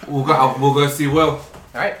Lieutenant. We'll go see Will. All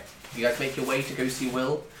right, you guys make your way to go see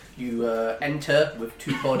Will. You enter with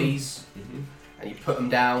 2 bodies, and you put them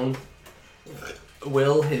down.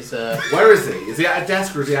 Will, his Where is he? Is he at a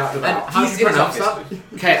desk or is he out and about? he's in his office.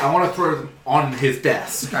 Okay, I want to throw them on his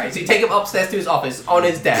desk. Right, so you take him upstairs to his office on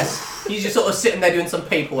his desk. He's just sort of sitting there doing some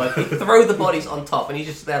paperwork. You throw the bodies on top, and he's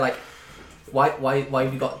just there like, why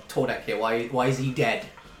have you got Tordek here? Why is he dead?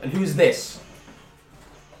 And who's this?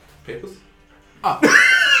 Papers? Sorry,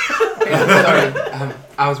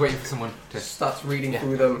 I was waiting for someone to. Starts reading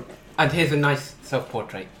through them. And here's a nice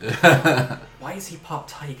self-portrait. Why is he part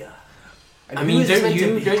tiger? And I who mean, is this don't meant to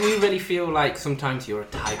you be? really feel like sometimes you're a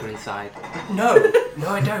tiger inside? No,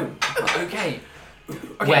 I don't. Okay.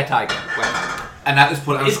 Where tiger? Where tiger? And at this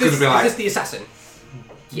point, I was Is going this, to be like, is this the assassin?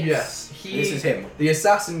 Yes. This is him. The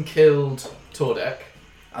assassin killed Tordek.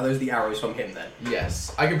 Are those the arrows from him then?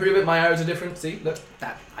 Yes. I can prove it. My arrows are different. See, look.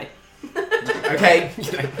 Okay.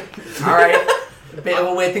 Alright. A bit of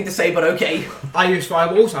a weird thing to say, but okay. I use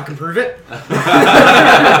fireball, so I can prove it.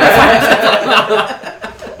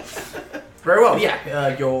 Very well,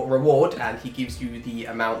 yeah. Your reward, and he gives you the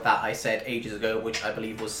amount that I said ages ago, which I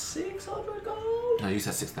believe was 600 gold? no, you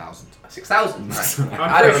said 6,000. 6,000. Right. I'm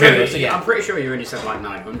I don't pretty remember, sure. so yeah. I'm pretty sure you only said like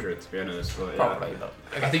 900, to be honest. But, yeah. Probably, but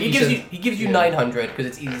I think he gives you 900 because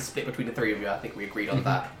it's easy to split between the three of you. I think we agreed on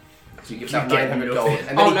that. So you give out You get 900 rid gold, of it.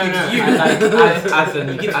 and then Oh he no, gives no. you As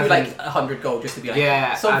he gives you in- like 100 gold just to be like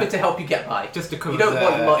Yeah, something as- to help you get by. just to cover You don't the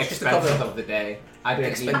want much, just to expenses cover of the day. I don't need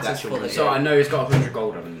expenses that for for the- So I know he's got 100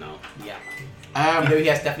 gold on him now. Yeah. Um, You know he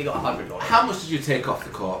has definitely got 100 gold. how much did you take off the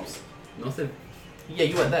corpse? Nothing. Yeah,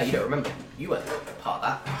 you weren't there. You don't remember. You weren't part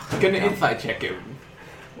of that. Gonna inside check it.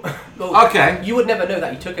 Well, Okay. You would never know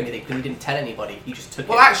that you took anything because you didn't tell anybody. You just took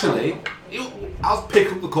Well, it. actually, I was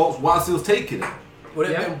picking up the corpse whilst he was taking it. Would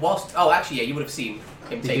have Yeah. been whilst. Oh, actually, yeah, you would have seen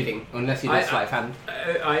him taking. Unless you I- did sleight of hand.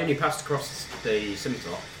 I only passed across the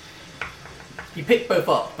scimitar. He picked both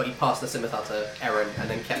up, but he passed the scimitar to Aaron and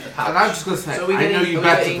then kept the pouch. And I'm just going to say, So we I know you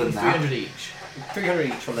better than that. 300 each. 300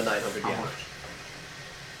 each from the 900. Yeah.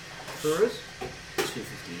 For us?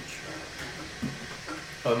 250 each.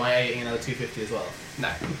 Oh, am I getting another 250 as well? No,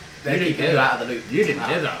 they're didn't keeping hear you that. out of the loop. You didn't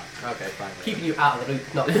hear that. Okay, fine. Keeping you out of the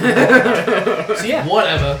loop, not. So yeah.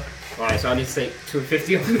 Whatever. Right, so I need to take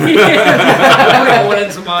 250 off me. I'm all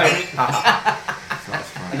into mine. So that's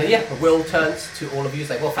fine. And then yeah, Will turns to all of you. He's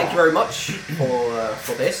like, "Well, thank you very much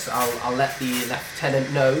for this. I'll let the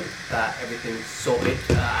lieutenant know that everything's sorted.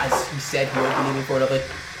 As he said, he won't be leaving for another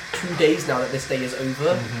 2 days now that this day is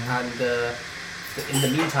over. And in the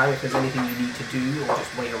meantime, if there's anything you need to do or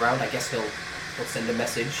just wait around, I guess he'll send a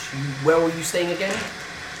message. Where were you staying again?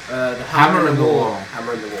 The Hammer in the wall.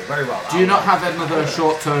 Hammer in the wall. Very well. Do you I'll, not have another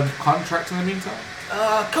short-term contract in the meantime?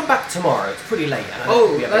 Come back tomorrow. It's pretty late. and I don't Oh,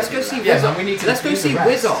 think we have let's go anything see left. Yeah, Wizard. but we need to Let's go do see the rest.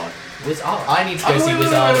 Wizard. Wizard. I need to go Oh, see wait,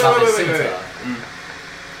 Wizard wait, about wait, this wait, wait, scimitar.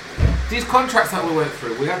 These contracts that we went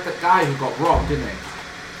through, we had that guy who got robbed, didn't he?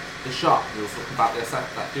 The shop. We were talking about this, that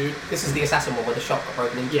dude. This is the assassin one where the shop got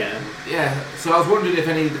broken into. Yeah. Yeah. So I was wondering if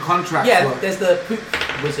any of the contracts Yeah, were. there's the poop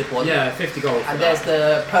wizard one. Yeah, 50 gold. for And that.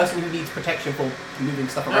 there's the person who needs protection for moving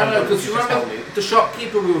stuff No, around. no, which because you you just remember told me. the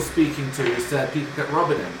shopkeeper we were speaking to who said people kept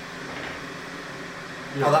robbing him.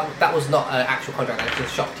 Oh, that was not an actual contract. That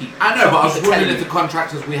was just shopkeep. I know, but I was shopkeeper wondering telling if the you.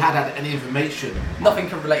 contractors we had any information. Nothing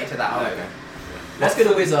can relate to that. Oh, no. okay. Let's go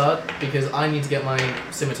to Wizard because I need to get my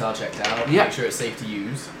scimitar checked out. Yeah. Make sure it's safe to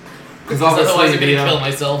use. Because Otherwise, I'm obviously, going to the, kill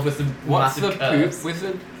myself with the What's the massive curse. poop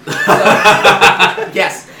wizard?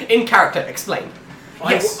 Yes, in character. Explain.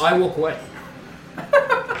 Yes. I walk away.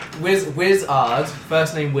 Wizard,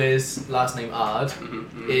 first name Wiz, last name Ard,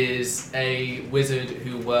 Mm-hmm, is a wizard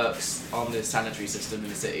who works on the sanitary system in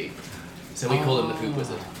the city. So we call him the Poop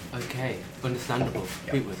Wizard. Okay, understandable.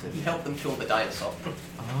 Poop wizard. You helped them kill the dinosaur.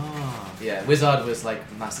 Ah. Yeah, Wizard was like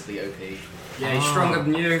massively OP. Yeah, he's stronger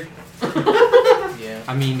than you. Yeah.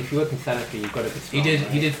 I mean, if you work in sanitary, you've got to be strong.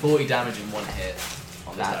 He did 40 damage in one hit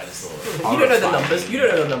on this That's- dinosaur. You don't know the numbers. You don't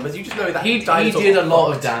know the numbers. You just know that He dinosaur did a lot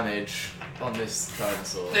of fucked. damage on this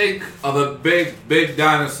dinosaur. think of a big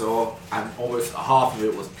dinosaur, and almost half of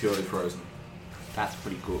it was purely frozen. That's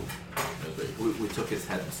pretty cool. We took his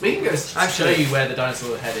head. And We can go stuff. show you where the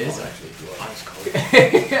dinosaur head is actually if you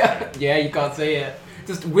want. Yeah, you can't say it.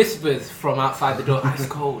 Just whispers from outside the door. Ice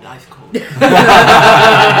cold, ice cold.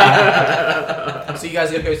 So you guys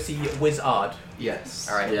are gonna go see Wizard. Yes.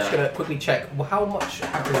 All right. Yeah. Just gonna quickly check. Well, how much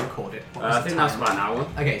have we recorded? What was I the think that's time? about an hour.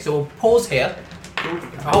 Okay, so we'll pause here.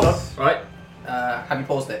 Hold on. Right. Have you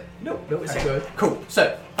paused it? No, it's Okay. good. Cool.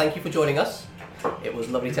 So, thank you for joining us. It was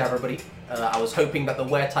lovely to have everybody. I was hoping that the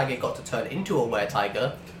were-tiger got to turn into a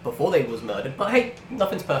were-tiger before they was murdered, but hey,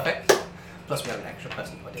 nothing's perfect. Plus, we have an extra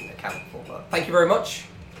person who I didn't account for. But thank you very much,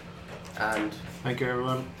 and Thank you,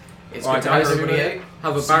 everyone. it's Right, good to have guys, everybody here.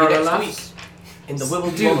 Have a See you barrel of next laughs. In the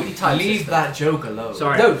Wibble Wobbly time leave system. that joke alone.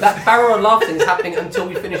 Sorry. No, that barrel of laughing is happening until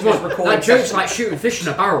we finish this recording. That joke's session. like shooting fish in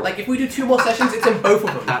a barrel. Like if we do 2 more sessions, it's in both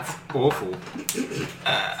of them. That's awful.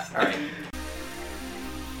 All right.